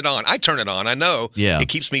didn't turn it on. I turn it on. I know. Yeah. It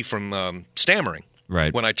keeps me from stammering.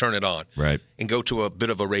 Right. When I turn it on. Right. And go to a bit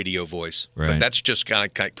of a radio voice. Right. But that's just kind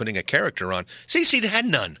of putting a character on. CeCe had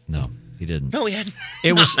none. No, he didn't. No, he had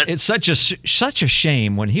none. It's such a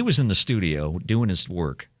shame when he was in the studio doing his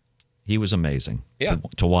work. He was amazing. Yeah.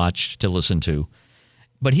 To watch, to listen to.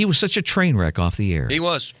 But he was such a train wreck off the air. He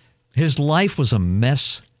was. His life was a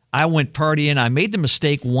mess. I went partying. I made the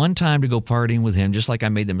mistake one time to go partying with him, just like I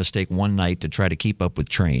made the mistake one night to try to keep up with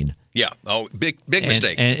Train. Yeah. Oh, big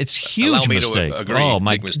mistake. And it's huge Allow me mistake. To agree. Oh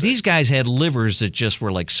my! Big mistake. These guys had livers that just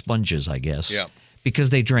were like sponges, I guess. Yeah.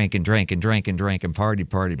 Because they drank and drank and drank and drank and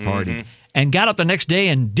partied, and got up the next day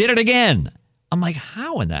and did it again. I'm like,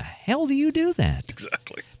 how in the hell do you do that?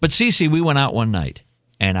 Exactly. But CeCe, we went out one night,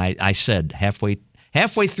 and I said halfway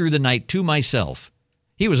through the night to myself,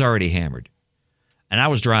 he was already hammered, and I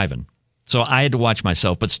was driving. So I had to watch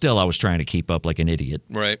myself, but still I was trying to keep up like an idiot.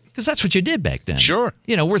 Right. Because that's what you did back then. Sure.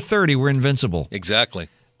 We're 30. We're invincible. Exactly.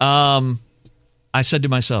 I said to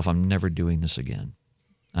myself, I'm never doing this again.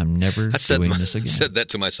 I'm never doing this again. I said that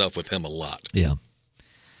to myself with him a lot. Yeah.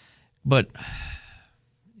 But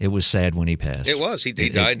it was sad when he passed. It was. He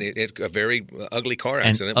died in a very ugly car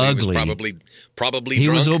accident. He was probably drunk. He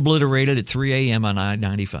was obliterated at 3 a.m. on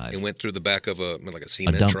I-95. He went through the back of a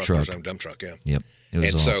cement dump truck or something. Dump truck, yeah. Yep. It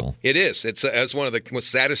was awful. So it is. It's one of the most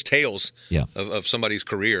saddest tales of somebody's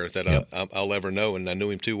career that I'll ever know, and I knew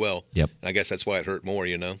him too well. Yep. And I guess that's why it hurt more,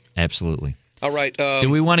 Absolutely. All right. Do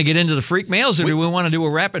we want to get into the freak mails, or do we want to do a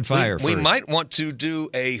rapid fire We first? might want to do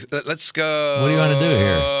let's go. What do you want to do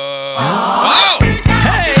here? Oh!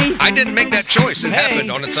 Hey! I didn't make that choice. It happened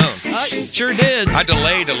on its own. You sure did. I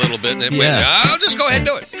delayed a little bit, and it went, I'll just go ahead and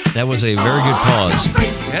do it. That was a very good pause.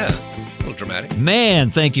 Yeah. A little dramatic.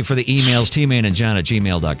 Man, thank you for the emails,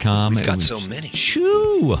 tmanandjohn@gmail.com. We've got so many.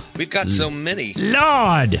 Shoo! We've got so many.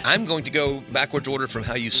 Lord! I'm going to go backwards order from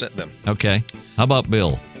how you sent them. Okay. How about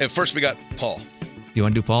Bill? At first, we got Paul. You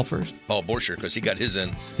want to do Paul first? Paul Borscher, because he got his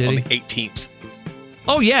in Did on he? the 18th.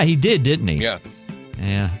 Oh, yeah, he did, didn't he? Yeah.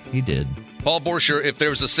 Yeah, he did. Paul Borscher, if there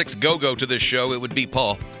was a sixth go-go to this show, it would be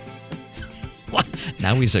Paul. What?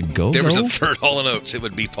 Now he's a go-go? There was a third Hall & Oates, it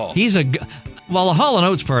would be Paul. He's a... Well, the Hall &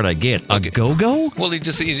 Oates part I get. A go-go? Well, he's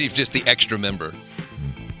just the extra member.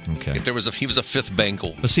 Okay. If he was a fifth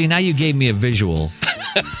Bengal. But see, now you gave me a visual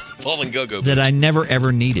Paul and Go-Go. that I never,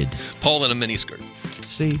 ever needed. Paul in a miniskirt.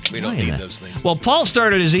 See? We don't need those things. Well, Paul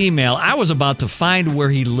started his email. I was about to find where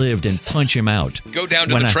he lived and punch him out. Go down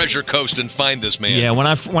to the Treasure Coast and find this man. Yeah, when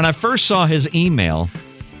I first saw his email,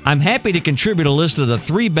 I'm happy to contribute a list of the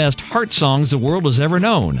 3 best heart songs the world has ever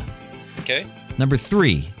known. Okay. Number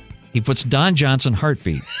 3, he puts Don Johnson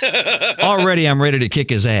Heartbeat. Already I'm ready to kick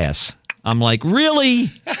his ass. I'm like, really?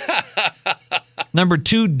 Number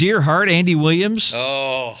 2, Dear Heart, Andy Williams.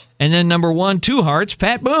 Oh. And then number 1, Two Hearts,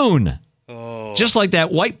 Pat Boone. Oh. Just like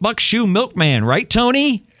that white buck shoe milkman, right,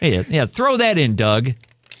 Tony? Yeah, throw that in, Doug.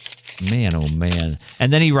 Man, oh man.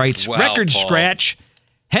 And then he writes, Wow, record Paul. scratch.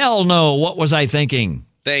 Hell no, what was I thinking?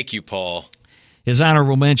 Thank you, Paul. His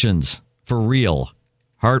honorable mentions, For Real,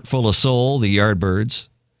 Heart Full of Soul, The Yardbirds,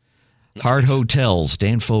 Heart Hotels,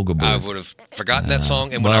 Dan Fogelberg. I would have forgotten that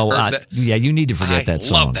song, and when well, I heard that... Yeah, you need to forget that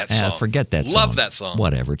song. love that song. Forget that song. Love that song.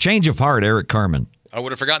 Whatever. Change of Heart, Eric Carmen. I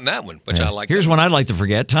would have forgotten that one, which Yeah. I like. Here's one I'd like to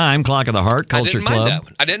forget. Time, Clock of the Heart, Culture Club.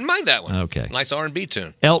 I didn't mind that one. Okay. Nice R&B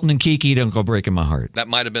tune. Elton and Kiki, Don't Go Breaking My Heart. That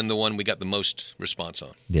might have been the one we got the most response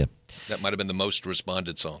on. Yeah. That might have been the most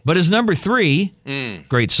responded song. But his number 3,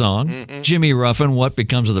 great song, Jimmy Ruffin, What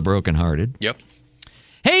Becomes of the Brokenhearted. Yep.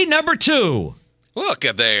 Hey, number 2. Look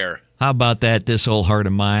at there. How about that, This Old Heart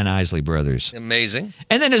of Mine, Isley Brothers. Amazing.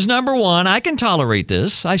 And then his number 1, I can tolerate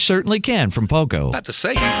this. I certainly can, from Poco. About to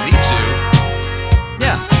say, you need to.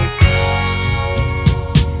 Yeah.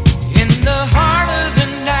 In the heart of the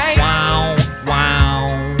night. Wow, wow,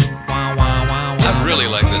 wow, wow, wow. I really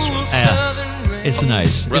like this one. Yeah, it's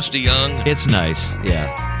nice. Rusty Young. It's nice,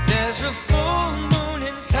 yeah. There's a full moon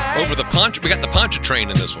inside. Over the Poncha. We got the Poncha train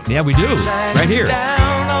in this one. Yeah, we do. Right here.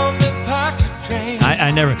 Down on the Poncha train.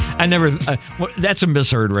 That's a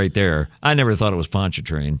misheard right there. I never thought it was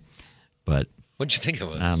Pontchartrain, but What'd you think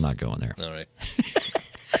of it? I'm not going there. All right.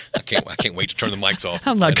 I can't wait to turn the mics off.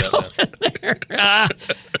 I'm not going there.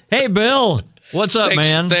 Hey, Bill. What's up,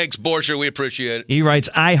 man? Thanks, Borscher. We appreciate it. He writes,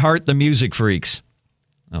 I heart the music freaks.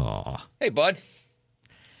 Oh. Hey, bud.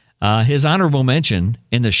 His honorable mention,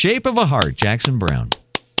 In the Shape of a Heart, Jackson Brown.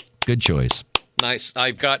 Good choice. Nice.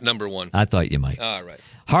 I've got number 1. I thought you might. All right.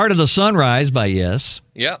 Heart of the Sunrise by Yes.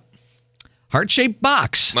 Yep. Heart-Shaped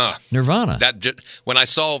Box, Nirvana. When I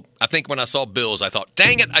saw Bill's, I thought,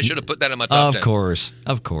 dang it, I should have put that in my top 10.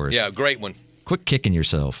 Of course. Yeah, great one. Quit kicking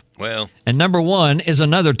yourself. Well. And number 1 is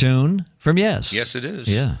another tune from Yes. Yes, it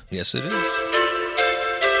is. Yeah. Yes, it is.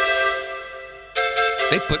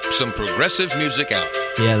 They put some progressive music out.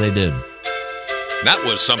 Yeah, they did. That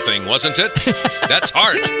was something, wasn't it? That's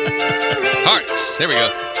Heart. Hearts. Here we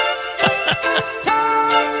go.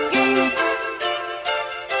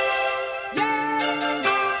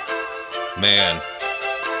 Man.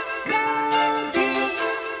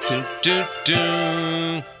 Do, do,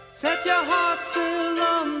 do. Set your heart sail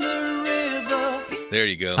on the river. There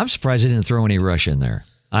you go. I'm surprised they didn't throw any Rush in there.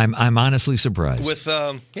 I'm honestly surprised.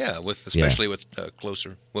 Especially with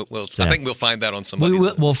Closer. I think we'll find that on some of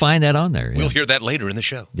these. We'll find that on there. Yeah. We'll hear that later in the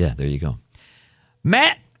show. Yeah, there you go.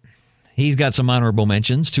 Matt, he's got some honorable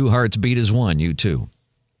mentions. Two Hearts Beat as One, you too.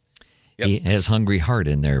 Yep. He has Hungry Heart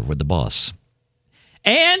in there with the boss.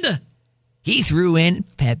 And he threw in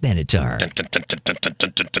Pat Benatar.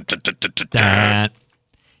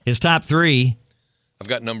 His top 3. I've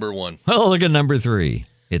got number 1. Oh, look at number 3.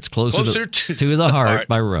 It's Closer to the Heart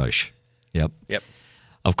by Rush. Yep.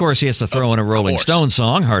 Of course, he has to throw in a Rolling Stone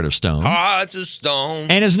song, Heart of Stone. Heart of Stone.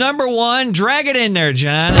 And his number 1, drag it in there,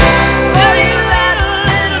 John. So you had a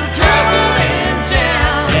little trouble in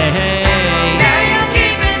town. Hey. Now you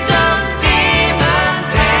keep me some demon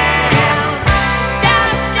down.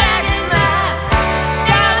 Stop dragging my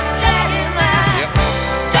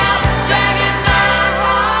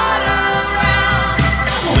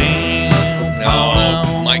No,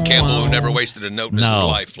 Mike Campbell, who never wasted a note in his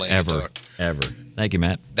life playing guitar. Ever. Thank you,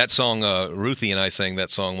 Matt. That song, Ruthie and I sang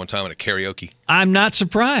that song one time at a karaoke. I'm not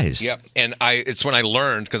surprised. Yep, and it's when I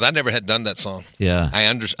learned, because I never had done that song. Yeah.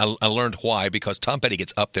 I learned why, because Tom Petty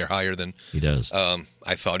gets up there higher than he does. I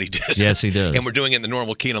thought he did. Yes, he does. And we're doing it in the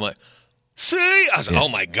normal key, and I'm like, see? I was like, oh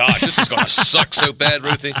my gosh, this is going to suck so bad,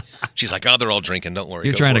 Ruthie. She's like, oh, they're all drinking. Don't worry.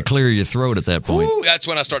 You're trying to clear your throat at that point. Ooh, that's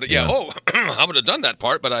when I started. I would have done that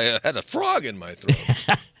part, but I had a frog in my throat.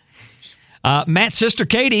 Matt's sister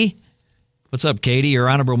Katie What's up, Katie? Your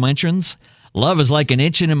honorable mentions. Love is like an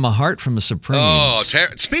inch in my heart from the Supremes. Oh,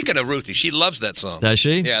 speaking of Ruthie, she loves that song. Does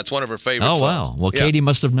she? Yeah, it's one of her favorite songs. Oh, wow. Well, Katie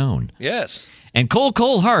must have known. Yes. And Cold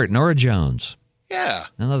Heart, Nora Jones. Yeah.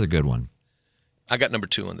 Another good one. I got number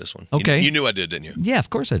 2 on this one. Okay. You knew I did, didn't you? Yeah, of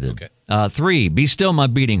course I did. Okay. 3, Be Still My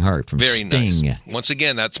Beating Heart from Very Sting. nice. Once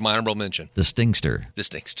again, that's my honorable mention. The Stingster.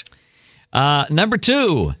 Distinct. Number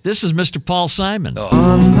 2, this is Mr. Paul Simon.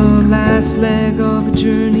 On the last leg of a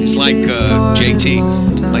journey. It's like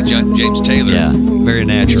JT, like James Taylor. Yeah, very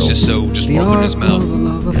natural. He's just open his mouth.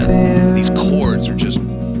 Yeah. These chords are just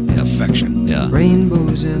affection. Yeah.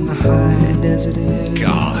 Rainbows in the high desert air.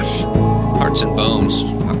 Gosh. Hearts and Bones.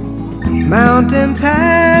 Mountain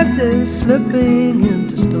passes slipping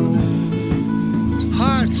into stone.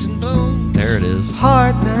 Hearts and Bones. There it is.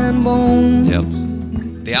 Hearts and bones. Yep.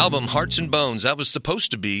 The album Hearts and Bones, that was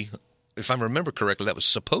supposed to be, if I remember correctly, that was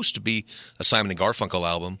supposed to be a Simon and Garfunkel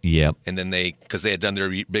album. Yep. And then because they had done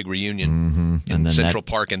their big reunion in Central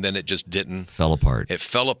Park, and then it just didn't. Fell apart. It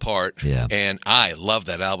fell apart. Yeah. And I love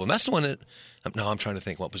that album. That's the one that, I'm trying to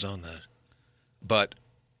think what was on that. But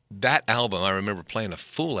that album, I remember playing a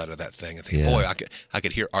fool out of that thing and thinking, boy, I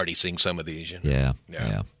could hear Artie sing some of these. You know?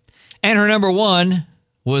 Yeah. And her number 1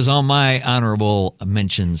 was on my honorable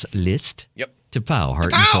mentions list. Yep. T'Pow,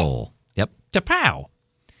 Heart and Soul. Yep. T'Pow.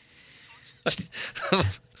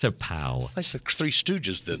 T'Pow. Like the Three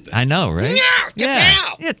Stooges did that. I know, right? Yeah,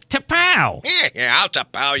 T'Pow. Yeah, T'Pow. Yeah, I'll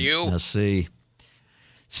T'Pow you. Let's see.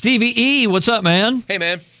 Stevie E, what's up, man? Hey,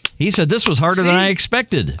 man. He said this was harder than I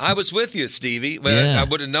expected. I was with you, Stevie. But I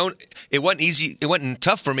would have known it wasn't easy. It wasn't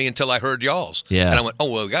tough for me until I heard y'all's. Yeah. And I went, oh,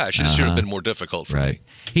 well, gosh, it should have been more difficult for me.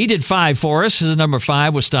 He did 5 for us. His number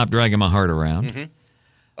 5 was Stop Dragging My Heart Around. Mm-hmm.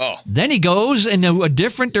 Oh. Then he goes in a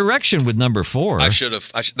different direction with number 4. I should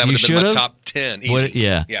have. That would have been my top 10. Easy.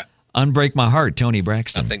 Yeah. Unbreak My Heart, Tony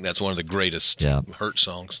Braxton. I think that's one of the greatest Hurt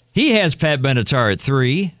songs. He has Pat Benatar at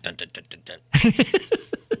 3. Dun, dun, dun, dun, dun.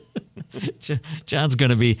 John's going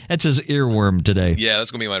to be, that's his earworm today. Yeah, that's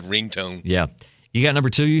going to be my ringtone. Yeah. You got number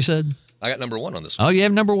 2, you said? I got number 1 on this one. Oh, you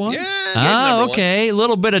have number 1? Yeah, number okay. A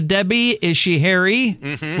little bit of Debbie, Is She Harry?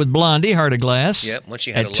 With Blondie, Heart of Glass. Yep, When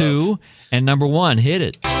She Had at a 2. Love. And number 1, Hit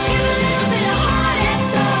It.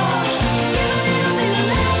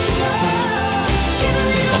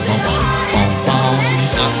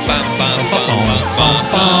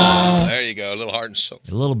 There you go, a little Heart and Soul.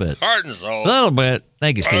 A little bit. Heart and Soul. A little bit.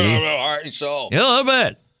 Thank you, Stevie. A little Heart and Soul. A little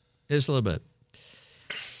bit. Just a little bit.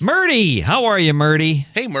 Murdy, how are you, Murdy?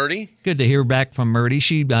 Hey, Murdy. Good to hear back from Murdy.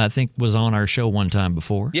 She, I think, was on our show one time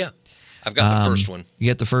before. Yeah, I've got the first one. You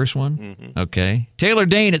get the first one? Okay. Taylor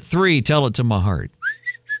Dane at 3, Tell It to My Heart.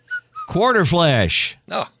 Quarter Flash.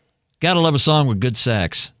 Oh. Gotta love a song with good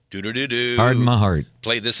sax. Do-do-do-do. Heart in My Heart.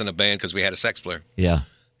 Played this in a band because we had a sax player. Yeah.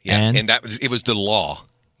 Yeah, and it was the law.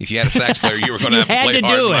 If you had a sax player, you were going to have to play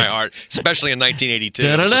Heart in My Heart, especially in 1982.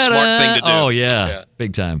 It was a smart thing to do. Oh, yeah.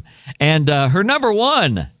 Big time. And her number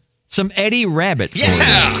 1, some Eddie Rabbitt. Yeah.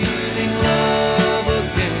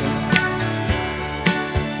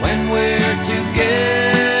 When we're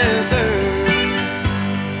together,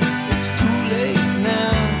 it's too late now.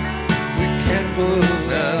 We can't put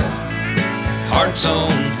Hearts on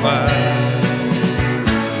Fire.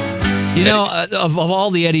 You know, of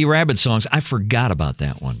all the Eddie Rabbitt songs, I forgot about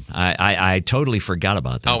that one. I totally forgot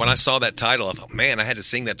about that. Oh, when I saw that title, I thought, man, I had to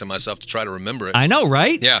sing that to myself to try to remember it. I know,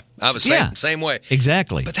 right? Yeah, I was same way.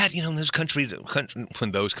 Exactly. But that, those country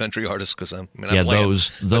artists, because those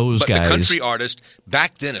guys. But the country artists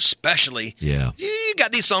back then, especially, you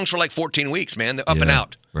got these songs for like 14 weeks, man. They're up and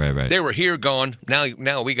out. Right. They were here, gone.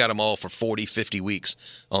 Now we got them all for 40, 50 weeks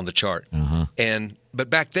on the chart. But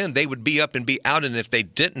back then, they would be up and be out, and if they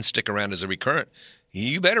didn't stick around as a recurrent,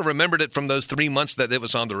 you better remembered it from those 3 months that it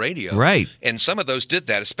was on the radio. Right. And some of those did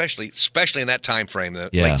that, especially in that time frame, the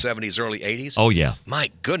late 70s, early 80s. Oh, yeah. My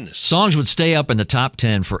goodness. Songs would stay up in the top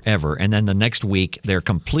 10 forever, and then the next week, they're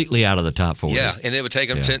completely out of the top 40. Yeah, and it would take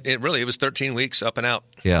them it was 13 weeks up and out.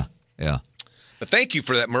 Yeah. But thank you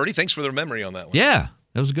for that, Murdy. Thanks for the memory on that one. Yeah,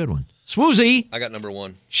 that was a good one. Swoozie. I got number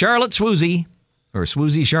 1. Charlotte Swoozie, or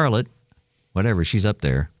Swoozie Charlotte. Whatever, she's up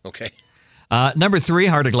there. Okay. Number 3,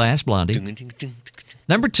 Heart of Glass, Blondie.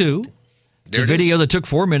 Number 2, the video that took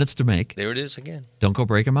 4 minutes to make. There it is again. Don't Go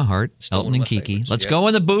Breaking My Heart, Elton and Kiki. Favorites. Let's go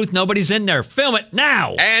in the booth. Nobody's in there. Film it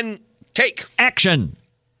now. And take. Action.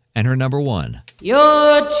 And her number 1.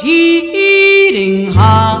 You're cheating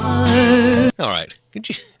heart. All right. Could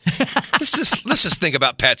you let's just think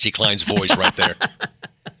about Patsy Cline's voice right there.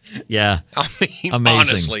 Yeah. I mean, amazing.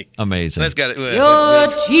 Honestly. Amazing. That's got it. You're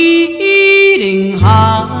cheating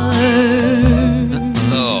heart.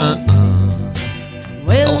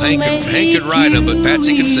 Well, Hank could write them, but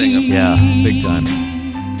Patsy could sing them. Yeah, big time.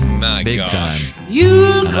 My Big gosh. time.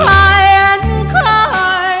 You cry and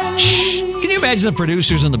cry. Can you imagine the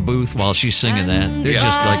producers in the booth while she's singing that? They're Yeah.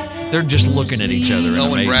 just like, they're just looking at each other.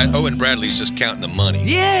 Owen Bradley's just counting the money.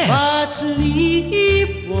 Yes.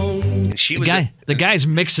 Sleep won't. And she was The guy's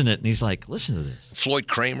mixing it, and he's like, listen to this. Floyd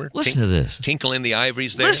Kramer. Listen to this. Tinkle in the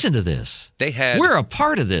Ivories there. Listen to this. They had. We're a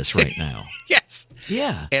part of this right now. Yes.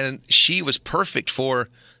 Yeah. And she was perfect for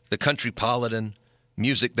the countrypolitan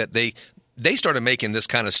music that they started making this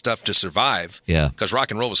kind of stuff to survive. Yeah. Because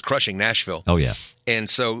rock and roll was crushing Nashville. Oh, yeah. And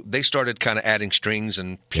so they started kind of adding strings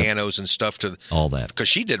and pianos and stuff to all that. Because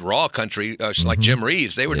she did raw country, like Jim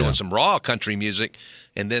Reeves. They were doing some raw country music,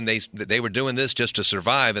 and then they were doing this just to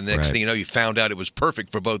survive. And the next thing you know, you found out it was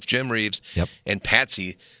perfect for both Jim Reeves and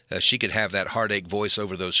Patsy. She could have that heartache voice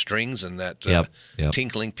over those strings and that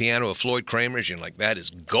tinkling piano of Floyd Kramer's. You're like, that is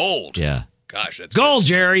gold. Yeah. Gosh, that's gold, good.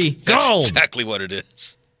 Jerry. That's Gold. exactly what it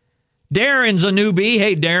is. Darren's a newbie.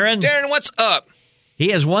 Hey, Darren. Darren, what's up? He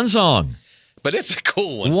has one song. But it's a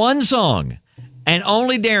cool one. One song. And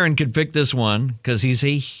only Darren could pick this one because he's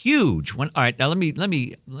a huge one. All right, now let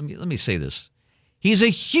me say this. He's a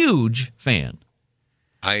huge fan.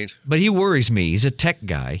 But he worries me. He's a tech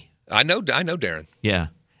guy. I know Darren. Yeah.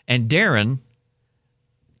 And Darren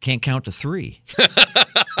can't count to 3.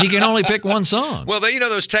 He can only pick one song. Well,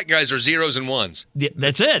 those tech guys are zeros and ones. Yeah,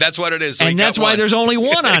 that's it. That's what it is. So and that's why there's only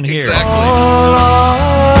one on here. Exactly. All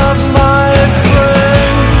of my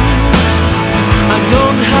friends, I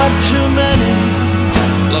don't have too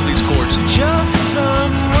many. Love these chords. Just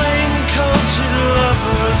some rain-coated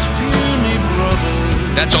lovers, puny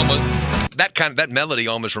brothers. That's almost that melody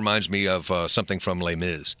almost reminds me of something from Les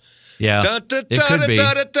Mis. Yeah, it could be.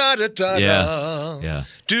 Yeah.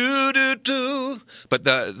 Do. But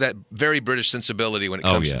that very British sensibility when it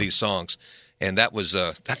comes to these songs. And that was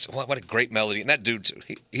what a great melody. And that dude,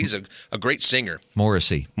 he's a great singer.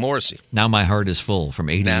 Morrissey. Now My Heart Is Full from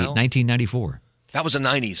 1994. That was the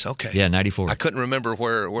 90s. Okay. Yeah, 94. I couldn't remember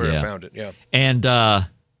where I found it. Yeah. And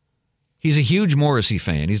he's a huge Morrissey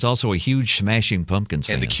fan. He's also a huge Smashing Pumpkins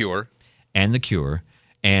fan. And The Cure.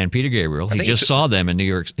 And Peter Gabriel. He just saw them in New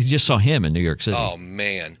York. He just saw him in New York City. Oh,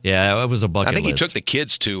 man. Yeah, it was a bucket list. I think he took the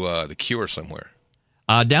kids to The Cure somewhere.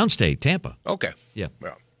 Downstate, Tampa. Okay. Yeah.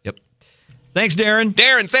 Yep. Thanks, Darren.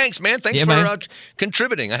 Darren, thanks, man. Thanks for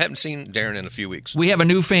contributing. I haven't seen Darren in a few weeks. We have a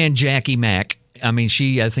new fan, Jackie Mack. I mean,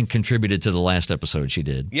 she, I think, contributed to the last episode she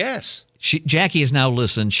did. Yes. Jackie has now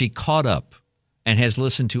listened. She caught up and has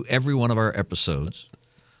listened to every one of our episodes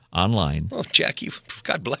online. Oh, Jackie,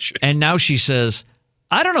 God bless you. And now she says,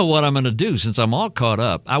 I don't know what I'm going to do since I'm all caught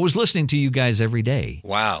up. I was listening to you guys every day.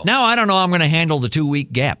 Wow. Now I don't know how I'm going to handle the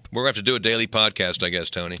 2-week gap. We're going to have to do a daily podcast, I guess,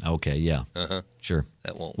 Tony. Okay, yeah. Uh-huh. Sure.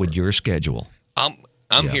 That won't With work. your schedule. I'm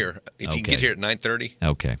here. If you can get here at 9:30.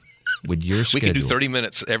 Okay. With your schedule. We can do 30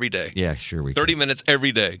 minutes every day. Yeah, sure we can. 30 minutes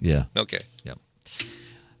every day. Yeah. Okay.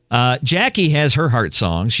 Yep. Jackie has her heart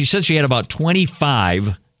songs. She said she had about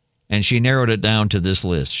 25, and she narrowed it down to this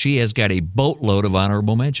list. She has got a boatload of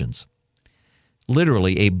honorable mentions.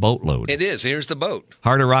 Literally a boatload. It is. Here's the boat.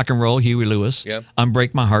 Heart of Rock and Roll, Huey Lewis. Yep.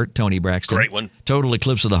 Unbreak My Heart, Tony Braxton. Great one. Total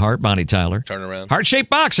Eclipse of the Heart, Bonnie Tyler. Turn around. Heart-Shaped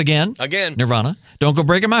Box again. Again. Nirvana. Don't Go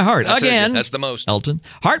Breaking My Heart. Again. That's the most. Elton.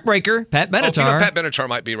 Heartbreaker, Pat Benatar. Pat Benatar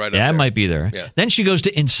might be right up there. Yeah, it might be there. Yeah. Then she goes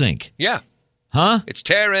to NSYNC. Yeah. Huh? It's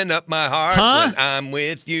tearing up my heart when I'm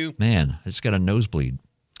with you. Man, it's got a nosebleed.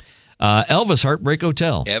 Elvis, Heartbreak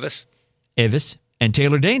Hotel. Elvis. And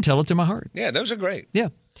Taylor Dane, Tell It to My Heart. Yeah, those are great. Yeah.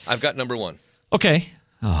 I've got number 1. Okay.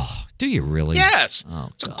 Oh, do you really? Yes. Oh,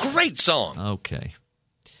 it's a great song. Okay.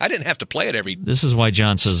 I didn't have to play it every... This is why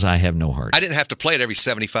John says I have no heart. I didn't have to play it every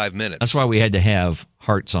 75 minutes. That's why we had to have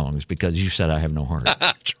heart songs, because you said I have no heart.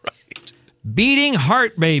 That's right. Beating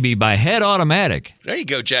Heart Baby by Head Automatic. There you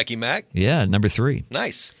go, Jackie Mack. Yeah, number 3.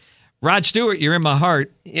 Nice. Rod Stewart, You're in My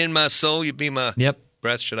Heart. In my soul, you be my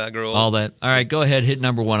breath, should I grow old? All that. All right, go ahead, hit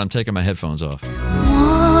number 1. I'm taking my headphones off.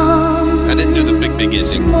 I didn't do the big ending. I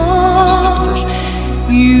just did the first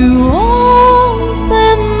one. You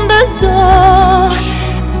open the door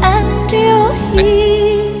and you're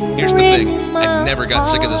here. Here's the thing. I never got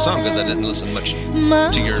sick of the song because I didn't listen much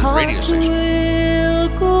to your radio station.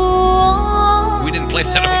 We didn't play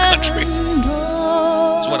that on country.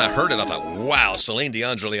 So when I heard it, I thought, wow, Celine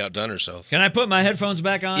Dion's really outdone herself. Can I put my headphones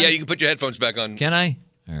back on? Yeah, you can put your headphones back on. Can I?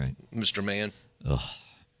 All right. Mr. Man. Ugh.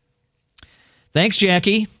 Thanks,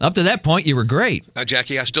 Jackie. Up to that point, you were great.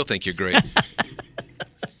 Jackie, I still think you're great.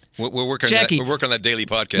 We're working on that daily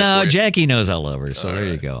podcast. No, for you. Jackie knows I love her, so there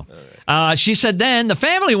you go. She said then the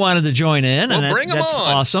family wanted to join in. Well, and bring them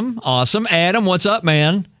that's on. Awesome. Adam, what's up,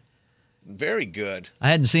 man? Very good. I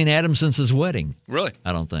hadn't seen Adam since his wedding. Really?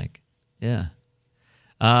 I don't think. Yeah.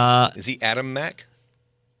 Is he Adam Mack?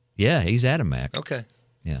 Yeah, he's Adam Mack. Okay.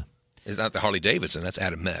 Yeah. It's not the Harley Davidson. That's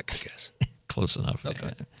Adam Mack, I guess. Close enough. Okay.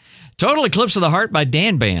 Yeah. Total Eclipse of the Heart by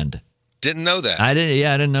Dan Band. Didn't know that. I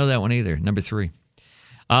didn't know that one either. Number 3.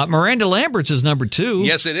 Miranda Lambert's is number 2.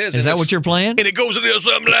 Yes, it is. Is that what you're playing? And it goes a little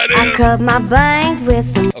something like I this. cut my bangs with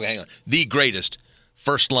some. Okay, hang on. The greatest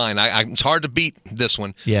first line. It's hard to beat this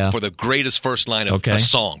one. Yeah. For the greatest first line of a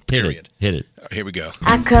song, period. Hit it. Here we go.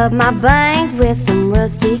 I cut my bangs with some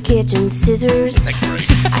rusty kitchen scissors. Great.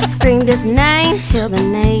 I screamed his name till the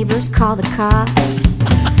neighbors called the cops.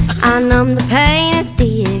 I numbed the pain at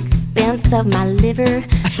the expense of my liver.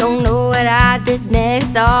 Don't know what I did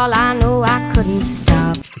next. All I know, I couldn't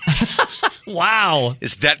stop. Wow.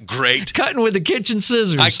 Is that great? Cutting with the kitchen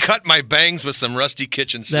scissors. I cut my bangs with some rusty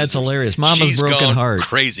kitchen scissors. That's hilarious. Mama's She's broken gone heart.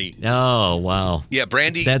 Crazy. Oh, wow. Yeah,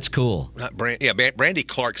 Brandy. That's cool. Brandy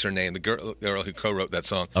Clark's her name, the girl who co-wrote that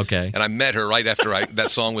song. Okay. And I met her right after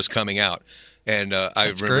that song was coming out. And I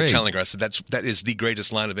remember great. telling her, I said, that is the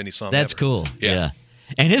greatest line of any song That's ever. cool. Yeah.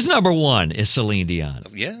 And his number 1 is Celine Dion.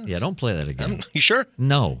 Yeah. Yeah, don't play that again. You sure?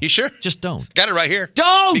 No. You sure? Just don't. Got it right here.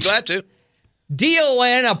 Don't! Be glad to.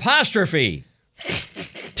 DON''.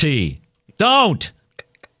 T. Don't.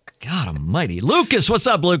 God almighty. Lucas, what's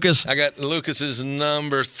up, Lucas? I got Lucas's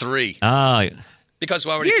number 3. Because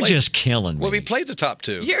we already You're played. just killing me. Well, we played the top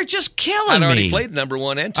 2. You're just killing I'd me. already played number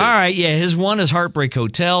 1 and 2. All right, yeah. His 1 is Heartbreak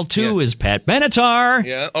Hotel. 2 is Pat Benatar.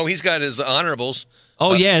 Yeah. Oh, he's got his honorables.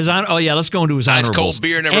 Oh, yeah. Let's go into his Ice honorables. Cold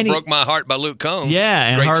Beer Never Broke My Heart by Luke Combs. Yeah,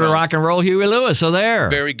 and Great Heart of song. Rock and Roll, Huey Lewis. So there.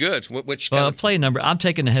 Very good. Which kind of... Play number. I'm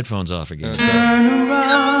taking the headphones off again.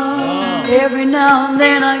 Every now and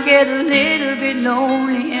then I get a little bit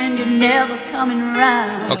lonely and you're never coming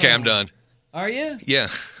around. Okay, I'm done. Are you? Yeah,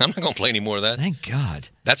 I'm not going to play any more of that. Thank God.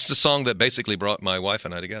 That's the song that basically brought my wife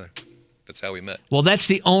and I together. That's how we met. Well, that's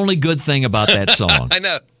the only good thing about that song. I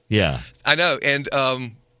know. Yeah. I know. And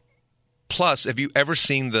plus, have you ever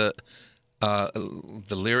seen the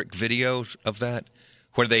lyric video of that?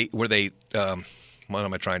 Where they what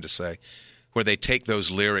am I trying to say? Where they take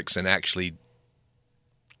those lyrics and actually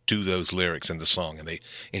do those lyrics in the song,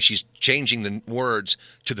 and she's changing the words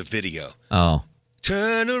to the video. Oh.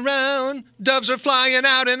 Turn around, doves are flying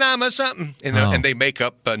out, and I'm a something. And they make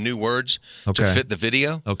up new words to fit the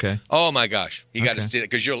video. Okay. Oh my gosh, you got to see it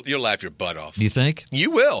because you'll laugh your butt off. You think?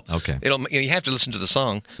 You will. Okay. You have to listen to the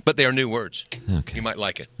song, but they are new words. Okay. You might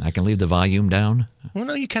like it. I can leave the volume down. Well,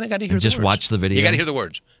 no, you kind of got to hear And the just words. watch the video? You got to hear the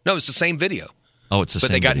words. No, it's the same video. Oh, it's the same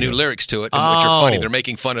But they got video. new lyrics to it, which are funny. Oh. They're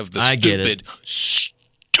making fun of the I get it.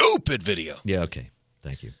 stupid video. Yeah, okay.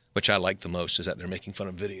 Thank you. Which I like the most is that they're making fun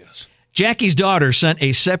of videos. Jackie's daughter sent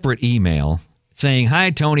a separate email saying, "Hi,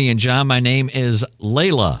 Tony and John. My name is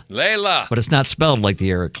Layla. Layla. But it's not spelled like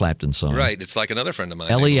the Eric Clapton song. Right. It's like another friend of mine.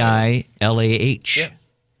 Leilah. Yeah.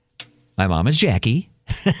 My mom is Jackie,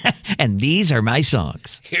 and these are my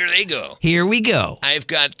songs. Here they go. Here we go. I've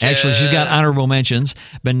got... Actually, she's got honorable mentions,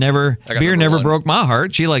 but Beer number Never 1. Broke My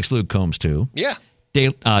Heart. She likes Luke Combs, too. Yeah.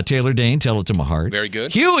 Taylor Dane, Tell It to My Heart. Very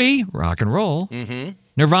good. Huey, Rock and Roll. Mm-hmm.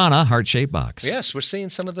 Nirvana, Heart Shaped Box. Yes, we're seeing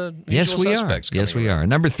some of the Yes, usual we are. suspects Yes, coming we around. are.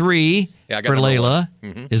 Number 3 Yeah, I got for number Layla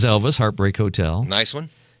 1. is Elvis, Heartbreak Hotel. Nice one.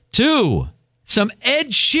 2, some Ed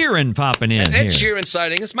Sheeran popping in Ed here. Sheeran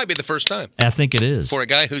sighting. This might be the first time. I think it is. For a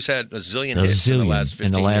guy who's had a zillion hits in the last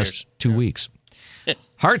 15 years. 2 weeks.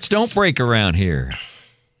 Hearts don't break around here.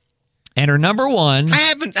 And her number 1.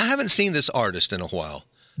 I haven't seen this artist in a while.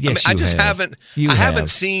 Yes, I just haven't. I haven't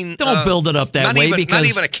seen. Don't build it up that way not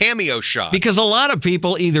even a cameo shot. Because a lot of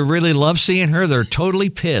people either really love seeing her, they're totally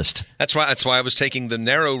pissed. That's why I was taking the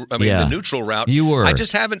the neutral route. You were. I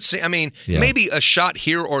just haven't seen. Maybe a shot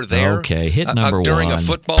here or there. Okay, hit number during 1. a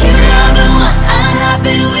football You're game. the one I've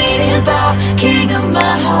been waiting for, king of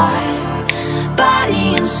my heart,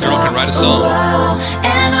 body and soul. Girl can write a song.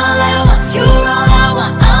 And all I want, you're all I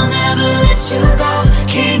want. I'll never let you go,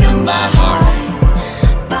 king of my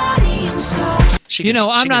heart, body and soul. She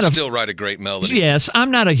can still write a great melody. Yes,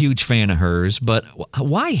 I'm not a huge fan of hers, but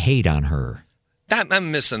why hate on her?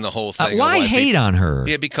 I'm missing the whole thing. Why hate on her?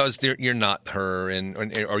 Yeah, because you're not her,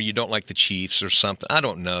 or you don't like the Chiefs or something. I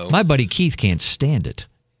don't know. My buddy Keith can't stand it.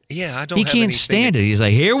 Yeah, I don't. He can't stand it. He's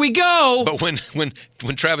like, here we go. But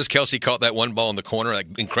when Travis Kelce caught that one ball in the corner, that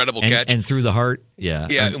incredible catch, and through the heart, yeah,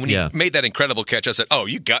 when he made that incredible catch, I said, "Oh,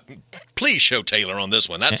 please show Taylor on this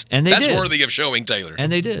one. That's did. worthy of showing Taylor."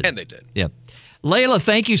 And they did. And they did. Yep. Layla,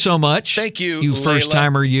 thank you so much. Thank you, You first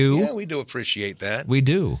timer, you. Yeah, we do appreciate that. We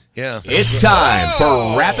do. Yeah. It's time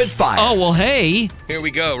for Rapid Fire. Oh well, hey. Here we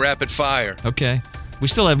go, rapid fire. Okay. We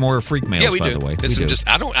still have more freak mails, Yeah, we by do. the way. It's We do. just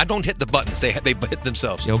I don't hit the buttons. They hit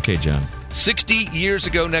themselves. Okay, John. 60 years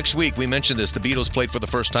ago next week, we mentioned this. The Beatles played for the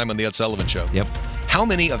first time on the Ed Sullivan Show. Yep. How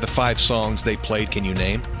many of the 5 songs they played can you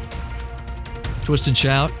name? Twist and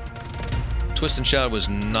Shout. Twist and Shout was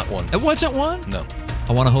not one. It wasn't one? No.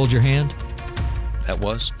 I Want to Hold Your Hand. That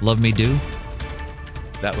was. Love Me Do.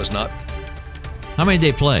 That was not. How many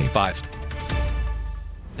did they play? 5.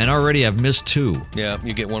 And already I've missed 2. Yeah,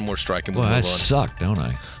 you get one more strike and we'll Well, move I on. suck, don't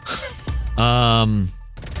I?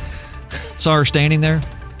 Saw Her Standing There.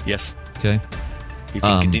 Yes. Okay. You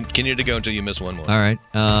can continue to go until you miss one more. All right.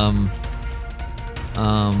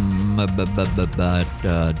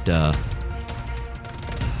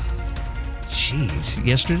 Jeez.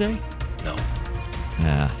 Yesterday? No.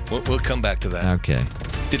 Yeah. We'll come back to that. Okay.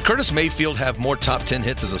 Did Curtis Mayfield have more top 10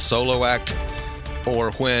 hits as a solo act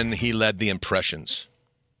or when he led the Impressions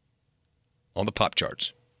on the pop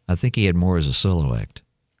charts? I think he had more as a solo act.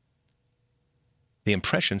 The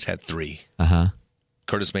Impressions had 3. Uh-huh.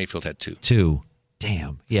 Curtis Mayfield had 2. 2.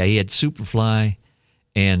 Damn. Yeah, he had Superfly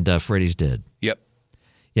and Freddy's Dead. Yep.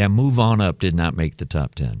 Yeah, Move On Up did not make the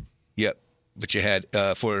top 10. Yep. But you had,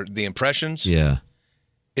 for the Impressions, Yeah.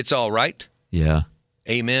 It's All Right, Yeah.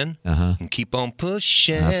 Amen, Uh-huh. and Keep on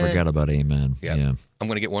Pushing. I forgot about Amen. Yep. Yeah. I'm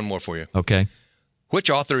going to get one more for you. Okay. Which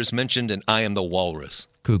author is mentioned in I Am the Walrus?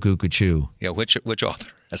 Cuckoo Cuckoo. Yeah, which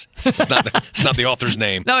author? It's not the author's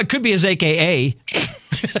name. No, it could be his AKA.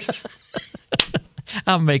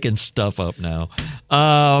 I'm making stuff up now.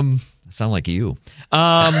 Sound like you.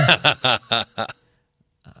 All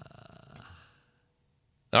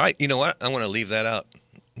right, you know what? I want to leave that out.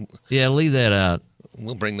 Yeah, leave that out.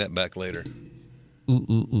 We'll bring that back later.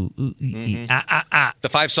 The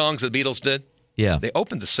 5 songs the Beatles did, Yeah. they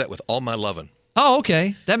opened the set with All My Lovin'. Oh,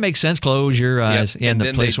 okay. That makes sense. Close your eyes. Yep. Yeah, and the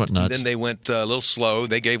then place went nuts. Then they went a little slow.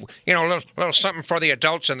 They gave, a little something for the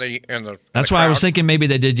adults and the That's the why I was crowd. thinking maybe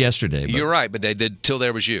they did yesterday. But, You're right, but they did Till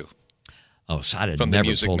There Was You. oh, so I did From the never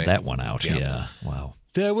Music pulled Man. that one out. Yeah. Yeah. Wow.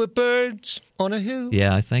 There were birds on a hill.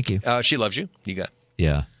 Yeah, thank you. She Loves You. You got.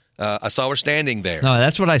 Yeah. I Saw Her Standing There. No,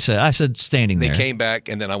 that's what I said. I said standing They there. came back,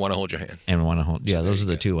 and then I Want to Hold Your Hand. And want to hold. Yeah, those are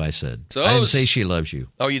the 2 I said. So I didn't those- say She Loves You.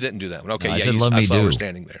 Oh, you didn't do that one. Okay, No, I yeah, said Love I Me Saw Do. Her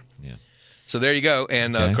Standing There. Yeah. So there you go.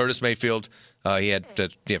 And Okay. Curtis Mayfield, he had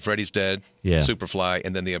Freddy's Dead, Yeah. Superfly,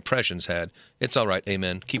 and then the Impressions had It's All Right,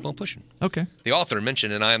 Amen, Keep on Pushing. Okay. The author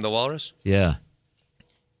mentioned in I Am the Walrus, Yeah.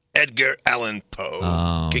 Edgar Allan Poe.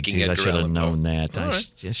 Oh, Kicking geez, I Edgar should have Allan Poe. known that. All I right.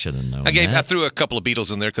 just should have known I that. threw a couple of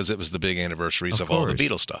Beatles in there because it was the big anniversaries of all the course.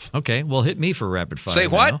 Beatles stuff. Okay, well, hit me for rapid fire. Say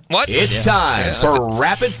what? now. What? It's time for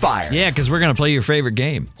Rapid Fire. Yeah, because we're going to play your favorite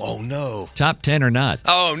game. Oh, no. Top 10 or not.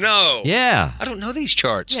 Oh, no. Yeah. I don't know these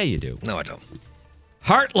charts. Yeah, you do. No, I don't.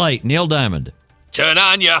 Heartlight, Neil Diamond. Turn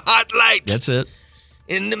on your hot light. That's it.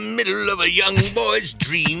 In the middle of a young boy's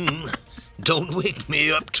dream. Don't wake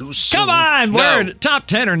me up too soon. Come on, No. word. Top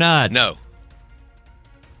 10 or not. No.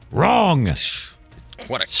 Wrong.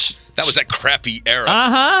 That was that crappy era.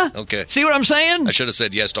 Uh-huh. Okay. See what I'm saying? I should have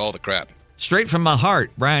said yes to all the crap. Straight from my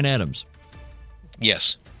heart, Bryan Adams.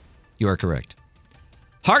 Yes. You are correct.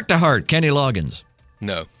 Heart to Heart, Kenny Loggins.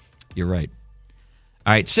 No. You're right.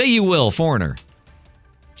 All right, Say You Will, Foreigner.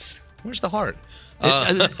 Where's the heart?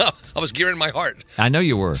 I was gearing my heart. I know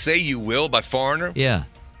you were. Say You Will by Foreigner? Yeah.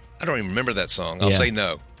 I don't even remember that song. I'll Yeah. say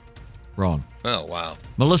no. Wrong. Oh, wow.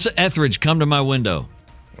 Melissa Etheridge, Come to My Window.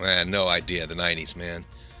 No idea. The 90s, man.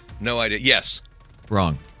 No idea. Yes.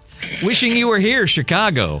 Wrong. Wishing You Were Here,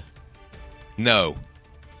 Chicago. No.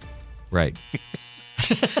 Right. I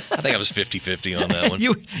think I was 50-50 on that one.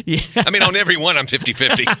 Yeah. I mean, on every one, I'm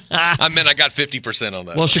 50-50. I meant I got 50% on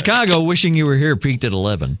that. Well, Chicago, Wishing You Were Here peaked at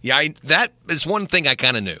 11. Yeah, that is one thing I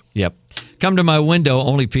kind of knew. Yep. Come to My Window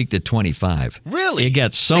only peaked at 25. Really? It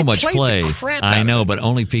got so They much played the play. crap I out know, of it. but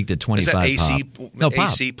only peaked at 25 Is that AC? pop. No, pop.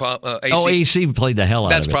 AC pop? AC? Oh, AC played the hell out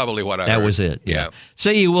That's of it. probably what I That heard. was it. Yeah. Yeah.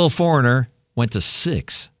 Say You Will, Foreigner went to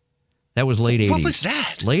 6. That was late 80s. What was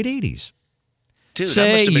that? Late 80s. Dude, that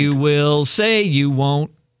Say must have been... You Will, Say You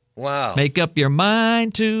Won't. Wow. Make up your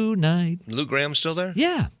mind tonight. Lou Graham's still there?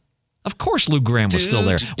 Yeah. Of course Lou Graham was still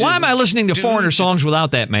there. Do, Why am I listening to Foreigner songs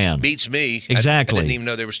without that man? Beats me. Exactly. I didn't even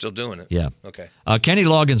know they were still doing it. Yeah. Okay. Kenny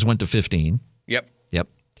Loggins went to 15. Yep. Yep.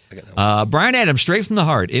 I got that one. Bryan Adams, Straight from the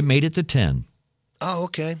Heart. It made it to 10. Oh,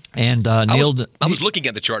 okay. And I Neil... was looking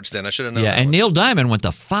at the charts then. I should have known. Yeah, that and one. Neil Diamond went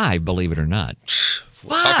to 5, believe it or not.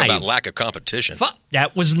 Talk about lack of competition.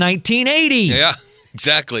 That was 1980. Yeah,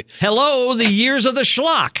 exactly. Hello, the years of the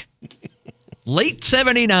schlock. Late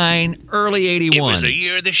 79, early 81. It was the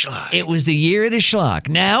year of the schlock. It was the year of the schlock.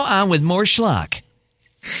 Now on with more schlock.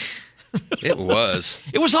 It was.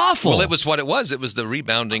 It was awful. Well, it was what it was. It was the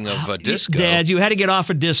rebounding of disco. Dad, you had to get off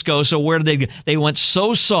of disco, so where did they went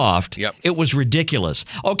so soft, Yep. It was ridiculous.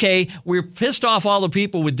 Okay, we're pissed off all the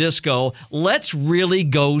people with disco. Let's really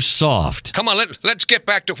go soft. Come on, let's get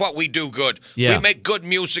back to what we do good. Yeah. We make good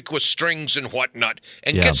music with strings and whatnot,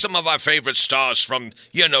 and Yeah. get some of our favorite stars from,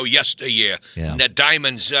 yesteryear. Yeah. The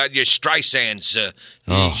Diamonds, your Streisands,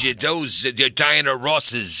 your Diana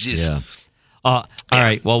Rosses. Yeah. All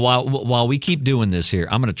right. Well, while we keep doing this here,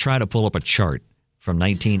 I'm going to try to pull up a chart from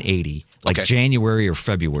 1980, like Okay. January or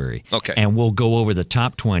February. Okay. And we'll go over the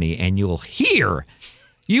top 20, and you will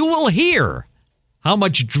hear how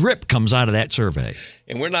much drip comes out of that survey.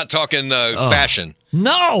 And we're not talking fashion.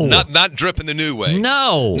 No. Not dripping the new way.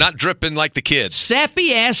 No. Not dripping like the kids.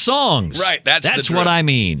 Sappy ass songs. Right, that's the drip. what I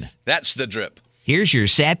mean. That's the drip. Here's your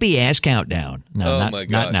sappy ass countdown. No, Oh, my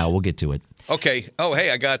gosh. not now. We'll get to it. Okay. Oh,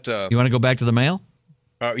 hey, I got. You want to go back to the mail?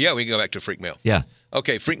 Yeah, we can go back to Freak Mail. Yeah.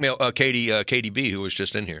 Okay, Freak Mail. Katie B, who was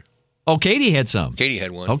just in here. Oh, Katie had some. Katie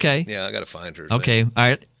had one. Okay. Yeah, I got to find her. Okay. All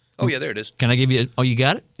right. Oh, yeah, there it is. Can I give you? Oh, you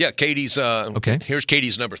got it? Yeah, Katie's. Okay. Here's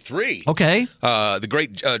Katie's number 3. Okay.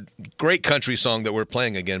 The great country song that we're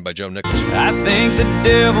playing again by Joe Nichols. I think the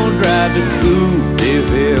devil drives a coupe de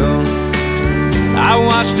ville. I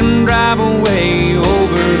watched him drive away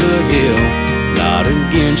over the hill. Not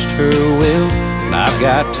against her will, I've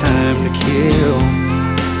got time to kill.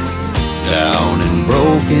 Down in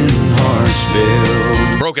Broken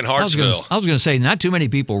Heartsville. Broken Heartsville. I was going to say, not too many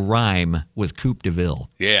people rhyme with Coupe de Ville.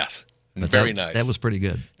 Yes. But Very that, nice. That was pretty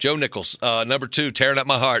good. Joe Nichols. Number 2, Tearing Up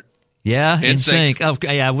My Heart. Yeah, In Sync. Oh,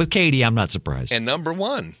 yeah, with Katie, I'm not surprised. And number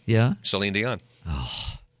 1, Yeah? Celine Dion.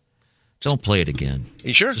 Don't play it again.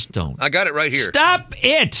 You sure? Just don't. I got it right here. Stop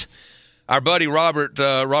it! Our buddy Robert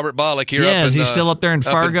Bollock here Yeah, up in... is he still up there in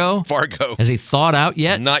Fargo? Fargo. Has he thawed out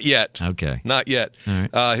yet? Not yet. Okay. Not yet. All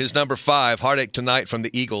right. His number 5, Heartache Tonight from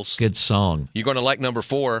the Eagles. Good song. You're going to like number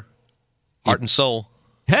 4, Heart and Soul.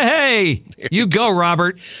 Hey, you go,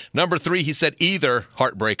 Robert. Number 3, he said either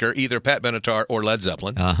Heartbreaker, either Pat Benatar or Led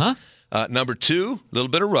Zeppelin. Uh-huh. Number 2, a little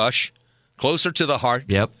bit of Rush, Closer to the Heart.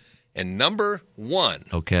 Yep. And number 1.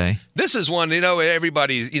 Okay. This is one,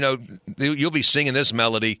 everybody, you'll be singing this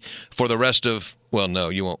melody for the rest of, well, no,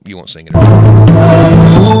 you won't sing it.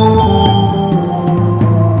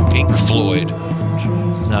 Pink Floyd.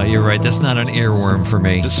 No, you're right. That's not an earworm for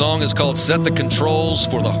me. The song is called Set the Controls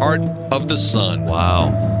for the Heart of the Sun. Wow.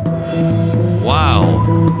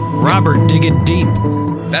 Robert digging deep.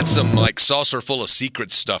 That's some Saucer Full of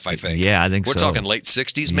Secrets stuff, I think. Yeah, I think We're so. talking late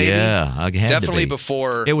 60s, maybe? Yeah, I had Definitely to be.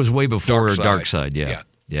 before. It was way before Dark Dark Side. Side.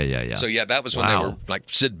 Yeah. So yeah, that was when they Wow. were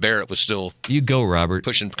Sid Barrett was still You go, Robert.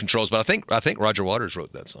 pushing controls, but I think Roger Waters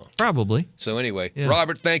wrote that song. Probably. So anyway, Yeah.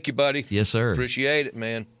 Robert, thank you, buddy. Yes, sir. Appreciate it,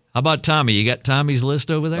 man. How about Tommy? You got Tommy's list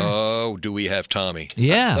over there? Oh, do we have Tommy?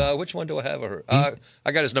 Yeah. Which one do I have of her?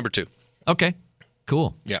 I got his number 2. Okay.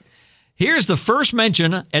 Cool. Yeah. Here's the first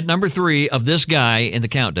mention at number 3 of this guy in the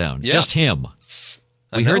countdown. Yeah. Just him.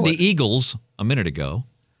 We know heard the it. Eagles a minute ago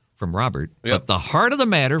from Robert, Yep. but the heart of the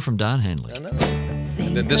matter from Don Henley. I know.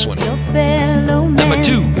 And then this one. Number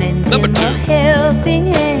 2. Number 2.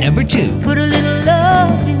 Number 2. Put a little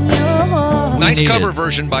love in your heart. Nice need cover it.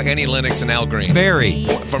 version by Annie Lennox and Al Green. Very.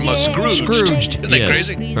 From Scrooged. Scrooged. Isn't that yes.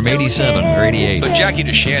 crazy? From 87 or 88. But Jackie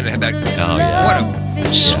DeShannon had that. Oh, yeah. What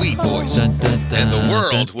a sweet voice. Dun, dun, dun, And the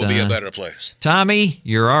world dun, will be a dun. better place. Tommy,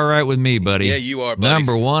 you're all right with me, buddy. Yeah, you are, buddy.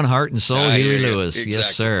 Number 1, heart and soul, I hear Huey you. Lewis. Exactly.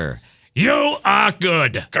 Yes, sir. You are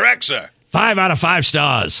good. Correct, sir. 5 out of 5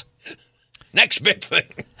 stars. Next big thing.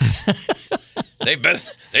 They've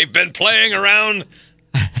been playing around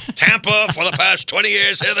Tampa for the past 20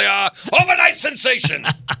 years. Here they are. Overnight sensation.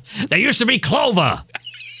 They used to be Clover.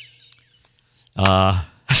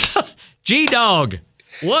 G-Dog.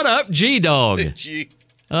 What up, G-Dog? Gee.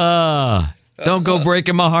 Don't go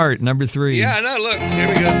breaking my heart, number 3. Yeah, I know. Look, here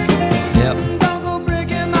we go. Yep. Don't go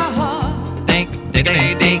breaking my heart. Dink, Ding,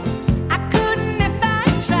 ding, ding, I couldn't if I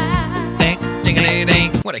tried. dink. ding, ding,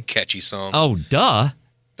 ding. What a catchy song. Oh, duh.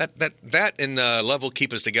 That and Love Will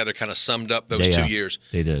Keep Us Together kind of summed up those 2 years.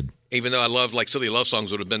 They did. Even though I love Silly Love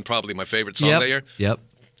Songs would have been probably my favorite song Yep. that year. Yep.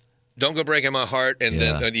 Don't Go Breaking My Heart, and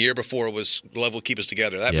Yeah. then the year before was Love Will Keep Us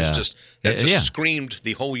Together. That Yeah. was just screamed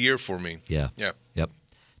the whole year for me. Yeah. Yeah, Yep.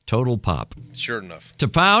 Total pop. sure enough.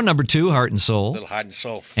 Tapao, number 2, heart and soul. Little Hide and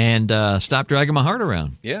Soul. And Stop Dragging My Heart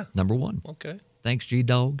Around. Yeah. Number 1. Okay. Thanks,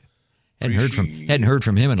 G-Dog. Hadn't heard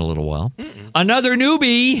from him in a little while. Another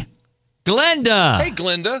newbie, Glenda. Hey,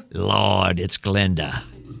 Glenda. Lord, it's Glenda.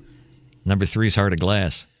 Number 3's Heart of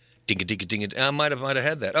Glass. Ding it, ding it, ding it. I might have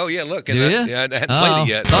had that. Oh, yeah, look. Do and you? I hadn't played it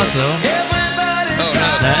yet. Thought so. Everybody Oh,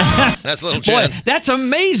 no. That's Little Jen. Boy, that's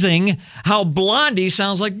amazing how Blondie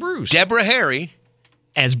sounds like Bruce. Deborah Harry.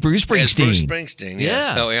 As Bruce Springsteen. As Bruce Springsteen, yes.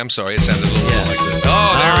 Yeah. Oh, I'm sorry. It sounded a little more like that.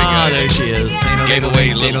 Oh, there we go. There she is. Gave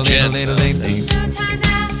away Little Jen.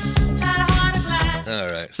 All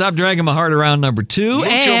right. Stop Dragging My Heart Around, number 2.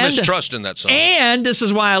 Mucho mistrust in that song. And this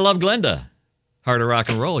is why I love Glenda. Heart of Rock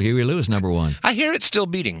and Roll, Huey Lewis, number 1. I hear it's still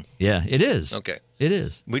beating. Yeah, it is. Okay. It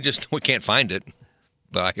is. We can't find it,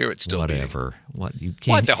 but I hear it's still beating. Whatever. What, you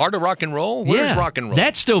can't. What, the Heart of Rock and Roll? Where's rock and roll?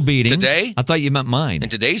 That's still beating. Today? I thought you meant mine. In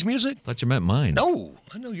today's music? I thought you meant mine. No,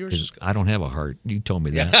 I know yours is good. I don't have a heart. You told me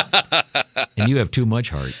that. And you have too much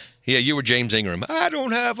heart. Yeah, you were James Ingram. I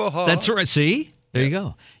don't have a heart. That's right. See? There you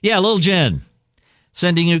go. Yeah, Little Jen.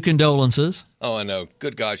 Sending you condolences. Oh, I know.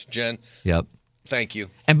 Good gosh, Jen. Yep. Thank you.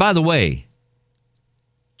 And by the way,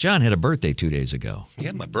 John had a birthday 2 days ago.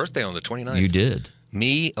 Yeah, my birthday on the 29th. You did.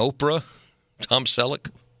 Me, Oprah, Tom Selleck.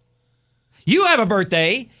 You have a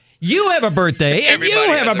birthday. You have a birthday. And Everybody you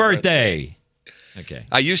have has a birthday. Okay.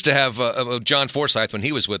 I used to have John Forsythe when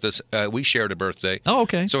he was with us. We shared a birthday. Oh,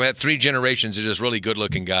 okay. So we had 3 generations of just really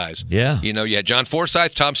good-looking guys. Yeah. You know, you had John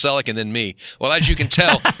Forsythe, Tom Selleck, and then me. Well, as you can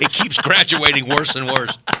tell, it keeps graduating worse and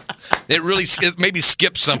worse. It maybe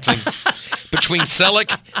skipped something between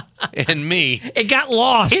Selleck and me. It got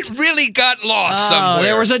lost. It really got lost somewhere.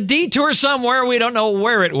 There was a detour somewhere. We don't know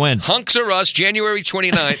where it went. Hunks Are Us, January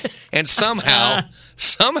 29th, and somehow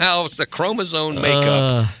the chromosome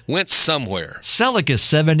makeup went somewhere. Selleck is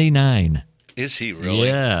 79. Is he really?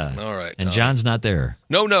 Yeah. All right. And Tommy. John's not there.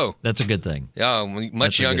 No. That's a good thing. Yeah,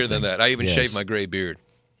 much younger than that. I even Yes. shaved my gray beard.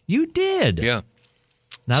 You did. Yeah.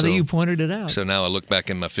 Now that you pointed it out. So now I look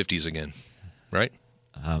back in my 50s again, right?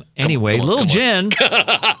 Anyway, come on, Little come on. Jen,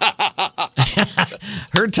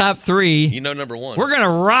 her top 3. You know number 1. We're going to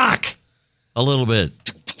rock a little bit.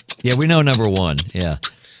 Yeah, we know number 1. Yeah.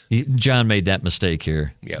 John made that mistake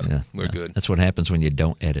here. Yeah, we're good. That's what happens when you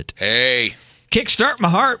don't edit. Hey. Kickstart My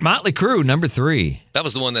Heart, Motley Crue, number 3. That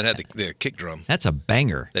was the one that had the kick drum. That's a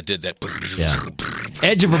banger. That did that. Yeah.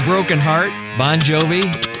 Edge of a Broken Heart, Bon Jovi,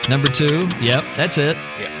 number 2. Yep, that's it.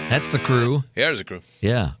 Yeah. That's the crew. Yeah, there's a crew.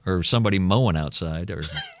 Yeah, or somebody mowing outside or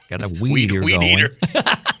got a weed eater weed going. eater.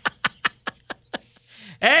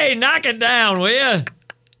 Hey, knock it down, will you?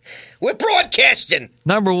 We're broadcasting.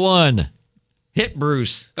 Number 1. Hit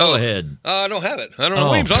Bruce. Go ahead. I don't have it. I don't know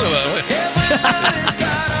what you're talking about.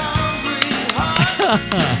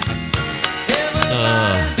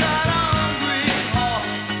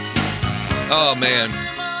 Oh man,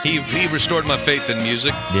 he restored my faith in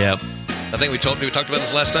music. Yep. I think we talked about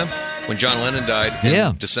this last time when John Lennon died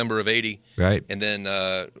in December of '80. Right. And then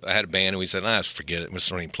I had a band and we said, forget it. We're just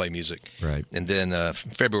going to play music. Right. And then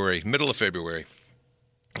middle of February,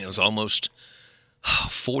 it was almost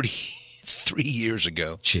 43 years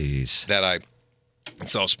ago. Jeez. That I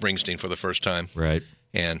saw Springsteen for the first time. Right.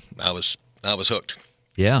 And I was hooked.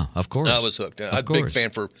 Yeah, of course. I was hooked. I'm a big fan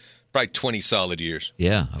for probably 20 solid years.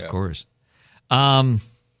 Yeah, of course. I've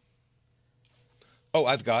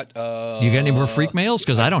got... you got any more freak mails?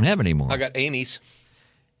 Because I don't have any more. I got Amy's.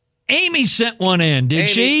 Amy sent one in, did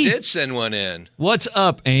she? Amy did send one in. What's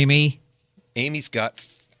up, Amy? Amy's got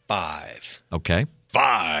 5. Okay.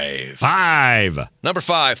 5. Number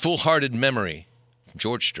 5, Fool-Hearted Memory from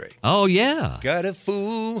George Strait. Oh, yeah. Got a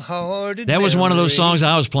fool-hearted memory. That was one of those songs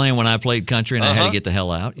I was playing when I played country and I had to get the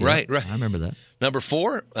hell out. Yeah, Right. I remember that. Number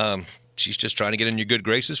 4, she's just trying to get in your good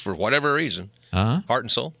graces for whatever reason. Heart and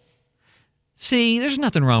Soul. See, there's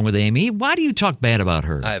nothing wrong with Amy. Why do you talk bad about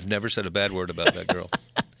her? I have never said a bad word about that girl.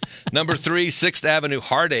 Number 3, 6th Avenue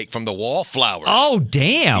Heartache from the Wallflowers. Oh,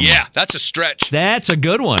 damn. Yeah, that's a stretch. That's a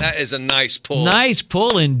good one. That is a nice pull. Nice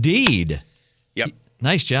pull indeed. Yep.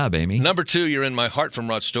 Nice job, Amy. Number 2, You're in My Heart from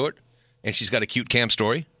Rod Stewart. And she's got a cute camp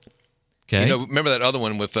story. Okay. You know, remember that other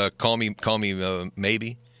one with Call Me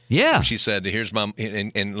Maybe? Yeah. She said, "Here's my,"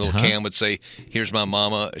 and little Cam would say, "Here's my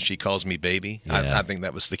mama. She calls me baby." Yeah. I think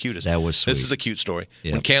that was the cutest. That was sweet. This is a cute story.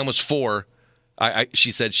 Yep. When Cam was 4,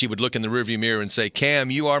 she said she would look in the rearview mirror and say,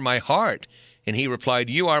 "Cam, you are my heart," and he replied,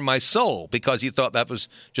 "You are my soul," because he thought that was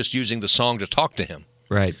just using the song to talk to him.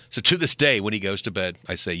 Right. So to this day, when he goes to bed,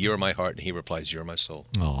 I say, "You are my heart," and he replies, "You're my soul."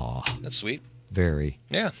 Aw. That's sweet. Very.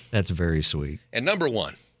 Yeah. That's very sweet. And number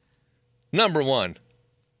one.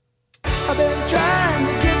 I've been trying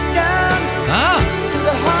to get down to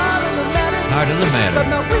the heart of the matter. Heart of the matter. But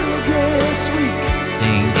my will gets weak.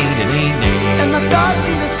 Ding, ding, ding, ding, ding. And my thoughts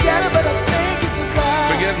seem to scatter, but I think it's alright.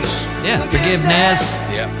 Forgiveness. Yeah, forgiveness.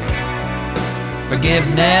 Yeah.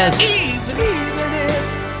 Forgiveness.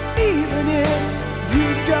 Even if you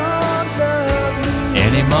don't love me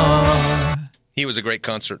Anymore. He was a great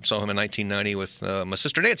concert. Saw him in 1990 with my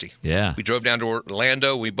sister Nancy. Yeah. We drove down to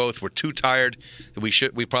Orlando. We both were too tired.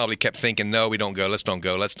 We probably kept thinking, no, we don't go. Let's don't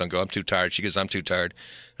go. I'm too tired. She goes, I'm too tired.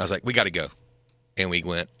 I was like, we got to go. And we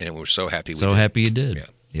went, and we were so happy we did. So happy you did. Yeah.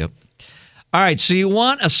 Yep. All right, so you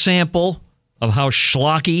want a sample of how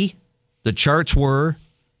schlocky the charts were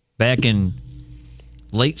back in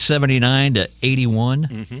late 79 to 81?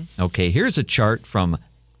 Mm-hmm. Okay, here's a chart from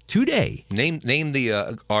today. Name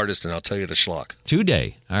the artist, and I'll tell you the schlock.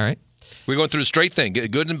 Today, all right. We're going through the straight thing,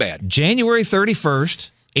 good and bad. January 31st,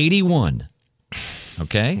 81.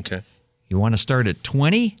 Okay? Okay. You want to start at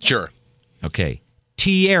 20? Sure. Okay.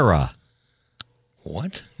 Tierra.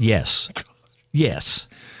 What? Yes. Yes.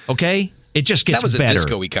 Okay? It just gets better. That was a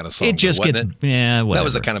disco-y kind of song. It just gets, yeah, whatever. That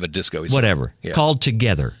was a kind of a disco-y song. Whatever. Yeah. Called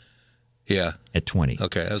Together. Yeah. At 20.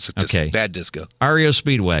 Okay, that was just bad disco. REO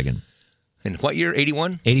Speedwagon. In what year?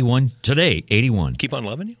 81? 81. Today, 81. Keep on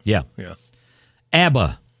Loving You? Yeah. Yeah.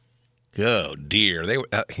 ABBA. Oh, dear. They were,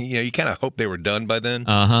 you kind of hope they were done by then.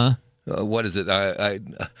 Uh-huh. What is it? I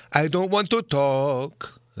don't want to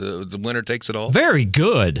talk. The winner takes it all. Very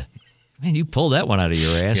good. Man, you pulled that one out of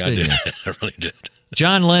your ass, didn't you? I really did.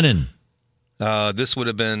 John Lennon. This would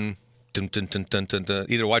have been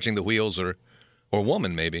either Watching the Wheels or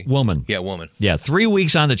Woman, maybe. Woman. Yeah, Woman. Yeah, 3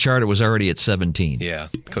 weeks on the chart, it was already at 17. Yeah,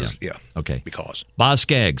 because, Okay. Because. Boz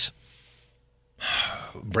Scaggs.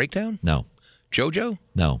 Breakdown? No. JoJo?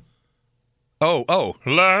 No. Oh.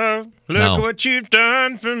 Love, look what you've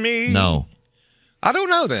done for me. No. I don't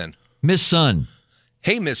know then. Miss Sun.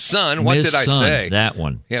 Hey, Miss Sun, what did I say? That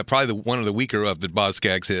one. Yeah, probably one of the weaker of the Boz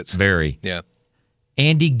Scaggs hits. Very. Yeah.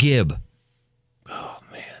 Andy Gibb. Oh,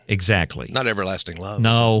 man. Exactly. Not Everlasting Love.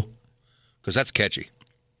 No. Because that's catchy.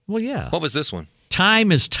 Well, yeah. What was this one?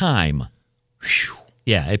 Time is Time. Whew.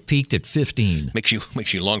 Yeah, it peaked at 15. Makes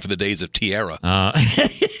you long for the days of Tierra.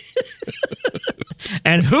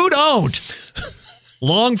 And who don't?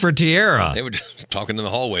 Long for Tierra. They were just talking in the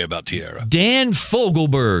hallway about Tierra. Dan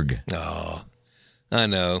Fogelberg. Oh, I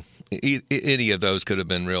know. Any of those could have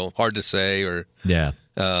been real hard to say, or yeah.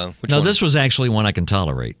 Which one? This was actually one I can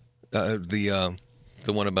tolerate.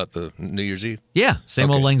 The one about the New Year's Eve. Yeah, Same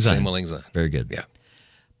Old Lang Syne. Same Old Lang Syne. Very good. Yeah.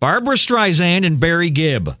 Barbara Streisand and Barry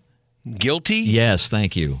Gibb. Guilty. Yes,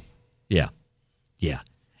 thank you. Yeah,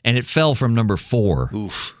 and it fell from number 4.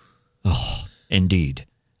 Oof. Oh, indeed.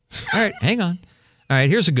 All right, hang on. All right,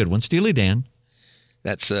 here's a good one. Steely Dan.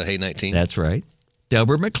 That's Hey 19. That's right.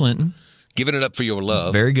 Delbert McClinton. Giving It Up for Your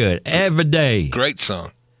Love. Very good. Every Day. Great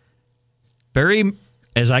song. Barry,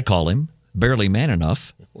 as I call him, Barely Man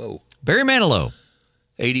Enough. Whoa. Barry Manilow.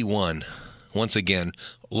 81. Once again,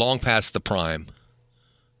 long past the prime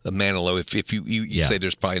of Manilow. If you say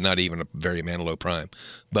there's probably not even a Barry Manilow prime.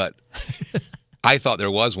 But I thought there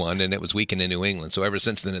was one, and it was Weekend in New England. So ever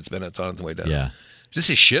since then, it's on its way down. Yeah. This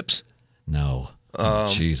is Ships? No.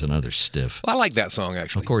 Jeez, another stiff. Well, I like that song,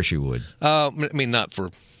 actually. Of course you would. I mean, not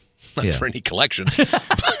for any collection.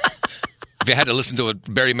 If you had to listen to a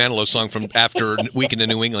Barry Manilow song from after Weekend in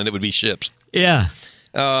New England, it would be Ships. Yeah.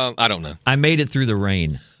 I don't know. I made it through the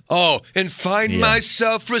rain. Oh, and find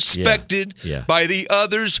myself respected by the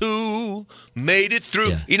others who made it through.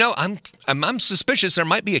 Yeah. You know, I'm suspicious there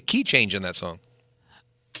might be a key change in that song.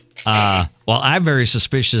 Well, I'm very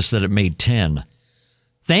suspicious that it made 10.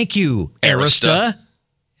 Thank you, Arista.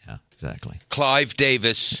 Yeah, exactly. Clive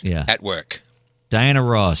Davis at work. Diana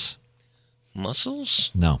Ross.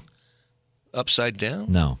 Muscles? No. Upside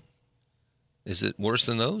Down? No. Is it worse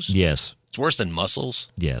than those? Yes. It's worse than Muscles?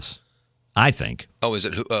 Yes. I think. Oh, is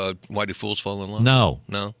it Why Do Fools Fall in Love?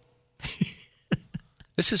 No.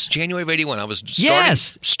 This is January of 81. I was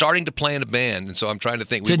starting to play in a band, and so I'm trying to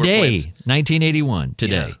think. Today, 1981.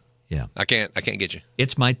 Today. Yeah. I can't get you.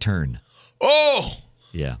 It's My Turn. Oh!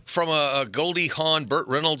 Yeah. From a Goldie Hawn, Burt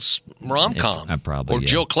Reynolds rom-com. Probably. Or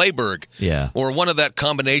Jill Clayburgh. Yeah. Or one of that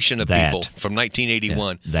combination of people from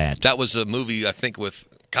 1981. Yeah, that was a movie, I think, with,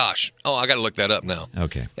 I got to look that up now.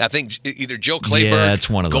 Okay. I think either Jill Clayburgh, it's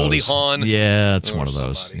one of Goldie those. Hawn. Yeah, it's one of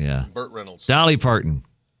those. Somebody. Yeah. Burt Reynolds. Dolly Parton.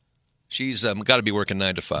 She's got to be working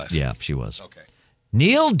 9 to 5. Yeah, she was. Okay.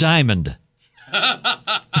 Neil Diamond.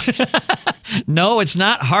 No, it's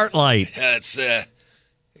not Heartlight.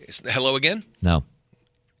 It's Hello Again? No.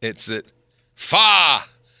 It's Fa.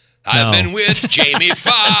 I've been with Jamie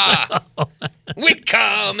Fa. We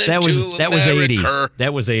come into America. That was 80.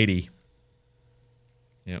 That was 80.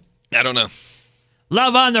 Yep. I don't know.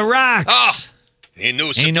 Love on the Rocks. Oh, ain't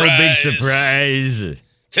no surprise. Ain't no big surprise.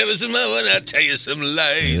 Tell me some more when I tell you some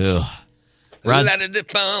lies.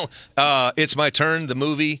 It's My Turn, the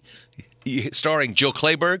movie starring Jill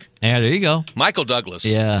Clayburgh. Yeah, there you go. Michael Douglas.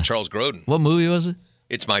 Yeah. And Charles Grodin. What movie was it?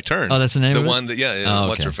 It's My Turn. Oh, that's the name of it? The one that, Oh,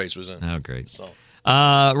 What's okay. Her Face was in. Oh, great. So.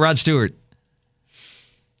 Rod Stewart.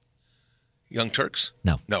 Young Turks?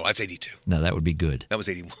 No. No, that's 82. No, that would be good. That was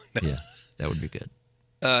 81. Yeah, that would be good.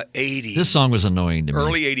 80. This song was annoying to me.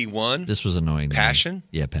 Early 81. This was annoying to Passion?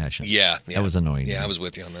 me. Yeah, Passion. Yeah. That was annoying. to Yeah, me. I was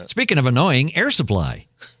with you on that. Speaking of annoying, Air Supply.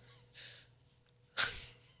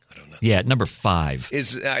 I don't know. Yeah, number 5.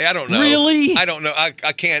 I don't know. Really? I don't know. I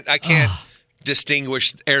can't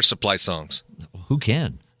distinguish Air Supply songs. Who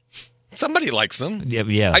can? Somebody likes them.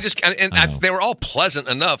 Yeah. They were all pleasant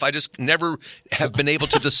enough. I just never have been able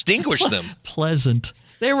to distinguish them. Pleasant.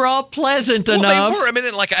 They were all pleasant enough. Well, they were. I mean,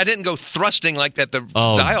 I didn't go thrusting like at the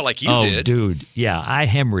dial like you did. Oh, dude. Yeah, I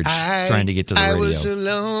hemorrhaged trying to get to the radio. I was a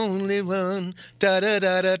lonely one. Da da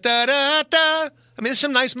da da da da da. I mean, there's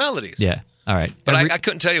some nice melodies. Yeah. All right. But I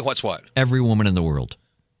couldn't tell you what's what. Every woman in the world.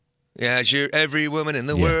 Yeah, you're every woman in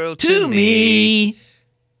the Yeah. world To me.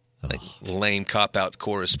 Like lame cop-out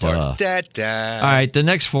chorus part. Da, da. All right, the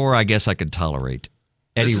next 4 I guess I could tolerate.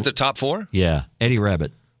 This is the top 4? Yeah, Eddie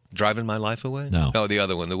Rabbit. Driving My Life Away? No. Oh, the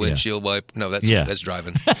other one, the windshield wipe. No, that's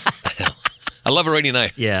driving. I love a rainy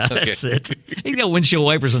night. Yeah, Okay. that's it. He's got windshield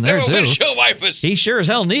wipers in there, There were too. windshield wipers. He sure as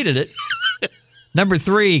hell needed it. Number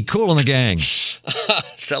 3, Kool and the Gang.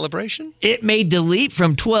 Celebration? It made the leap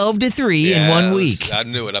from 12 to 3 in 1 week. I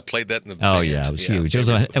knew it. I played that in the Oh, band. yeah, it was huge. It was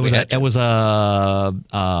a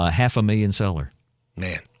 $500,000 seller.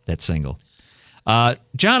 Man. That single.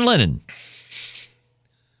 John Lennon.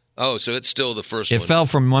 Oh, so it's still the first It one. fell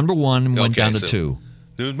from number 1 and went down to 2.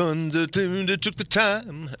 The ones that took the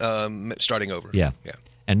time. Starting over. Yeah.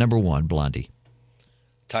 And number 1, Blondie.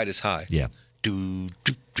 Tide is High. Yeah. Do,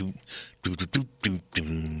 do, do, do, do, do, do,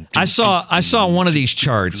 do, I saw one of these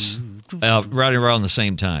charts right around the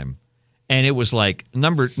same time, and it was like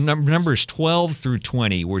numbers 12 through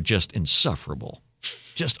 20 were just insufferable.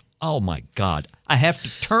 Just oh my God, I have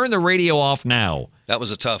to turn the radio off now. That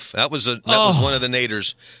was that was one of the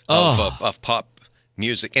naders of pop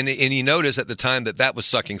music, and you notice at the time that was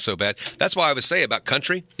sucking so bad. That's why I would say about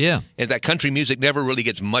country. Yeah, is that country music never really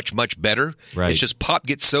gets much better. Right. It's just pop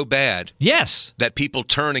gets so bad. Yes, that people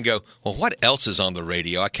turn and go, well, what else is on the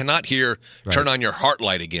radio? I cannot hear Turn On Your Heart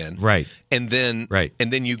Light Again. Right, and then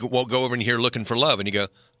you will go over and hear Looking for Love, and you go,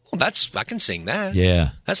 well, I can sing that. Yeah,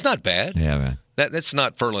 that's not bad. Yeah, man. That's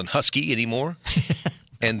not Furlin Husky anymore.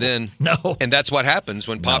 And then and that's what happens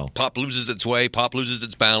when pop loses its way, pop loses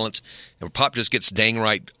its balance, and pop just gets dang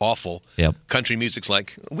right awful. Yep. Country music's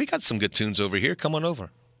like, we got some good tunes over here. Come on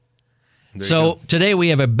over. So today we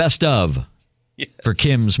have a best of for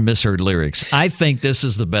Kim's Misheard lyrics. I think this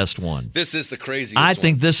is the best one. This is the craziest I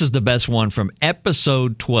think this is the best one from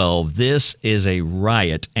episode 12. This is a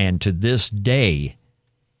riot, and to this day,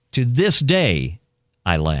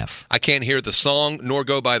 I laugh. I can't hear the song nor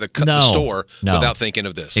go by the store without thinking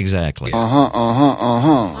of this. Exactly.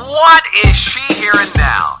 What is she hearing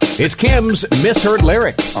now? It's Kim's Misheard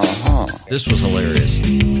lyrics. This was hilarious.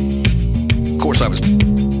 Of course, I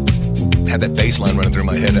had that bass line running through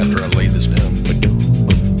my head after I laid this down.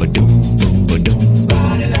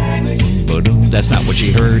 That's not what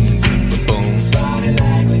she heard. Boom.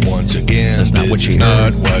 Once again, that's not what she heard.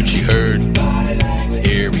 Not what she heard.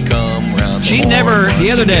 Here we come round. She never. The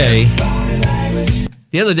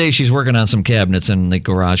other day, she's working on some cabinets in the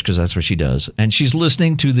garage because that's what she does, and she's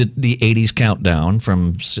listening to the 80s countdown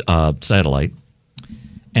from satellite,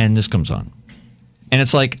 and this comes on, and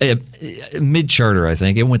it's like mid-charter, I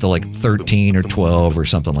think. It went to like 13 or 12 or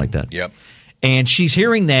something like that. Yep. And she's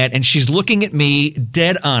hearing that, and she's looking at me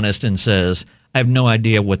dead honest and says, I have no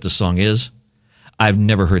idea what the song is. I've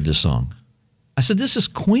never heard this song. I said, this is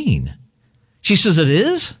Queen. She says, it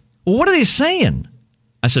is? Well, what are they saying?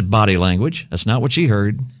 I said, body language. That's not what she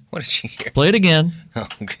heard. What did she hear? Play it again.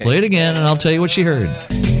 Okay. Play it again, and I'll tell you what she heard.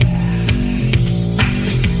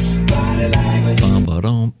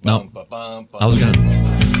 No. I was going to...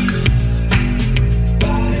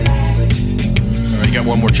 All right, you got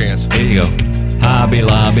one more chance. There you go. Hobby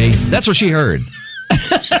Lobby. That's what she heard.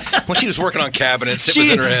 Well, she was working on cabinets. It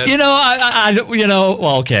was in her head.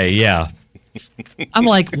 Well, okay, yeah. I'm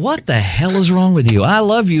like, what the hell is wrong with you? I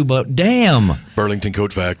love you, but damn. Burlington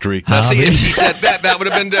Coat Factory. Now, see, if she said that would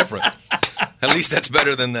have been different. At least that's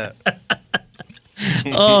better than that.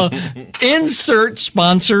 Insert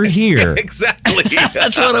sponsor here. Exactly.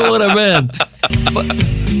 That's what it would have been. But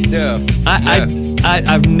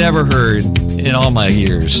I've never heard in all my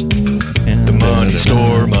years. The money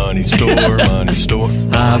store, money store, money store.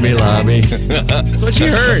 Hobby Lobby. That's what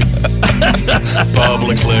you heard.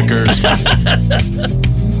 Publix Liquors.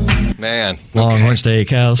 Man. Longhorn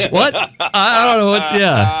Steakhouse. What? I don't know what.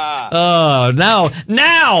 Yeah.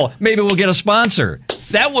 Now maybe we'll get a sponsor.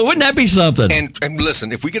 Wouldn't that be something? And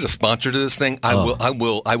listen, if we get a sponsor to this thing, I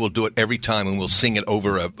will do it every time, and we'll sing it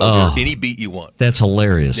over any beat you want. That's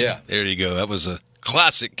hilarious. Yeah, there you go. That was a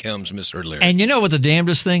classic Kim's Misheard lyric. And you know what the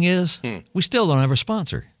damnedest thing is? We still don't have a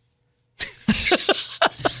sponsor.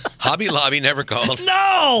 Hobby Lobby never called.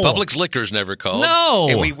 No. Publix Liquors never called. No.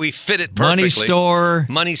 And we fit it perfectly.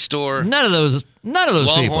 Money store. None of those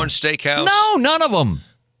Longhorn people. Steakhouse. No, none of them.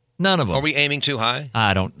 None of them. Are we aiming too high?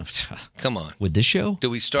 I don't. Come on. With this show?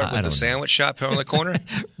 Do we start with the sandwich shop here on the corner?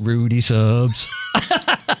 Rudy Subs.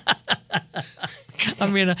 I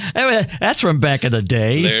mean, that's from back in the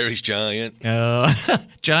day. Larry's Giant.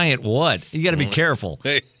 Giant what? You got to be careful.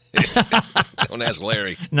 Hey. Don't ask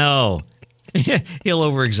Larry. No. He'll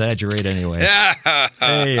over-exaggerate anyway.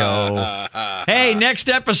 Hey, next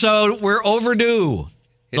episode, we're overdue.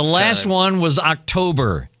 The last one was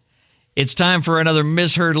October. It's time for another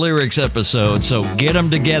Misheard Lyrics episode, so get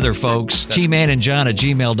them together, folks.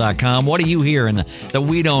 tmanandjohn@gmail.com. What are you hearing that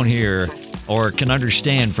we don't hear or can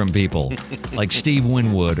understand from people? Like Steve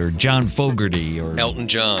Winwood or John Fogerty or Elton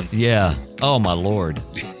John. Yeah. Oh, my Lord.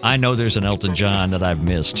 I know there's an Elton John that I've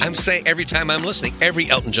missed. I'm saying every time I'm listening, every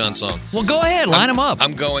Elton John song. Well, go ahead. Line them up.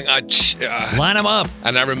 I'm going, line them up.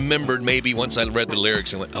 And I remembered maybe once I read the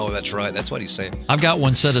lyrics and went, oh, that's right. That's what he's saying. I've got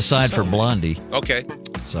one set aside for Blondie. Okay.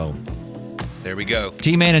 So there we go.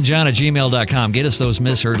 tmanandjohn@gmail.com. Get us those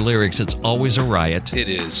Misheard lyrics. It's always a riot. It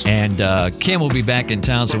is. And Kim will be back in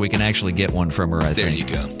town so we can actually get one from her, I think. There you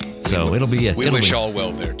go. So it'll be we wish all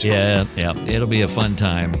well there, too. Yeah. It'll be a fun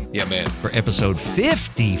time. Yeah, man. For episode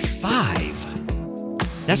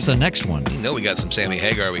 55. That's the next one. You know we got some Sammy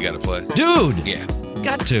Hagar we got to play. Dude. Yeah.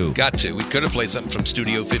 Got to. We could have played something from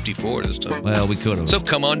Studio 54 this time. Well, we could have. So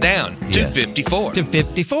come on down to 54. To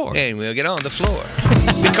 54. And we'll get on the floor.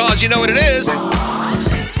 Because you know what it is?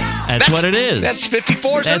 That's what it is. That's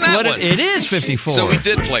 54's in that one. It is 54. So we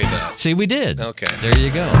did play that. See, we did. Okay. There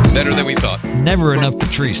you go. Better than we thought. Never enough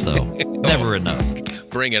Patrice, though. Never enough.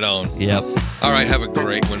 Bring it on. Yep. All right, have a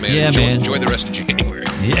great one, man. Yeah, Enjoy the rest of January.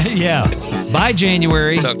 Yeah. Bye,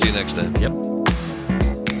 January. Talk to you next time. Yep.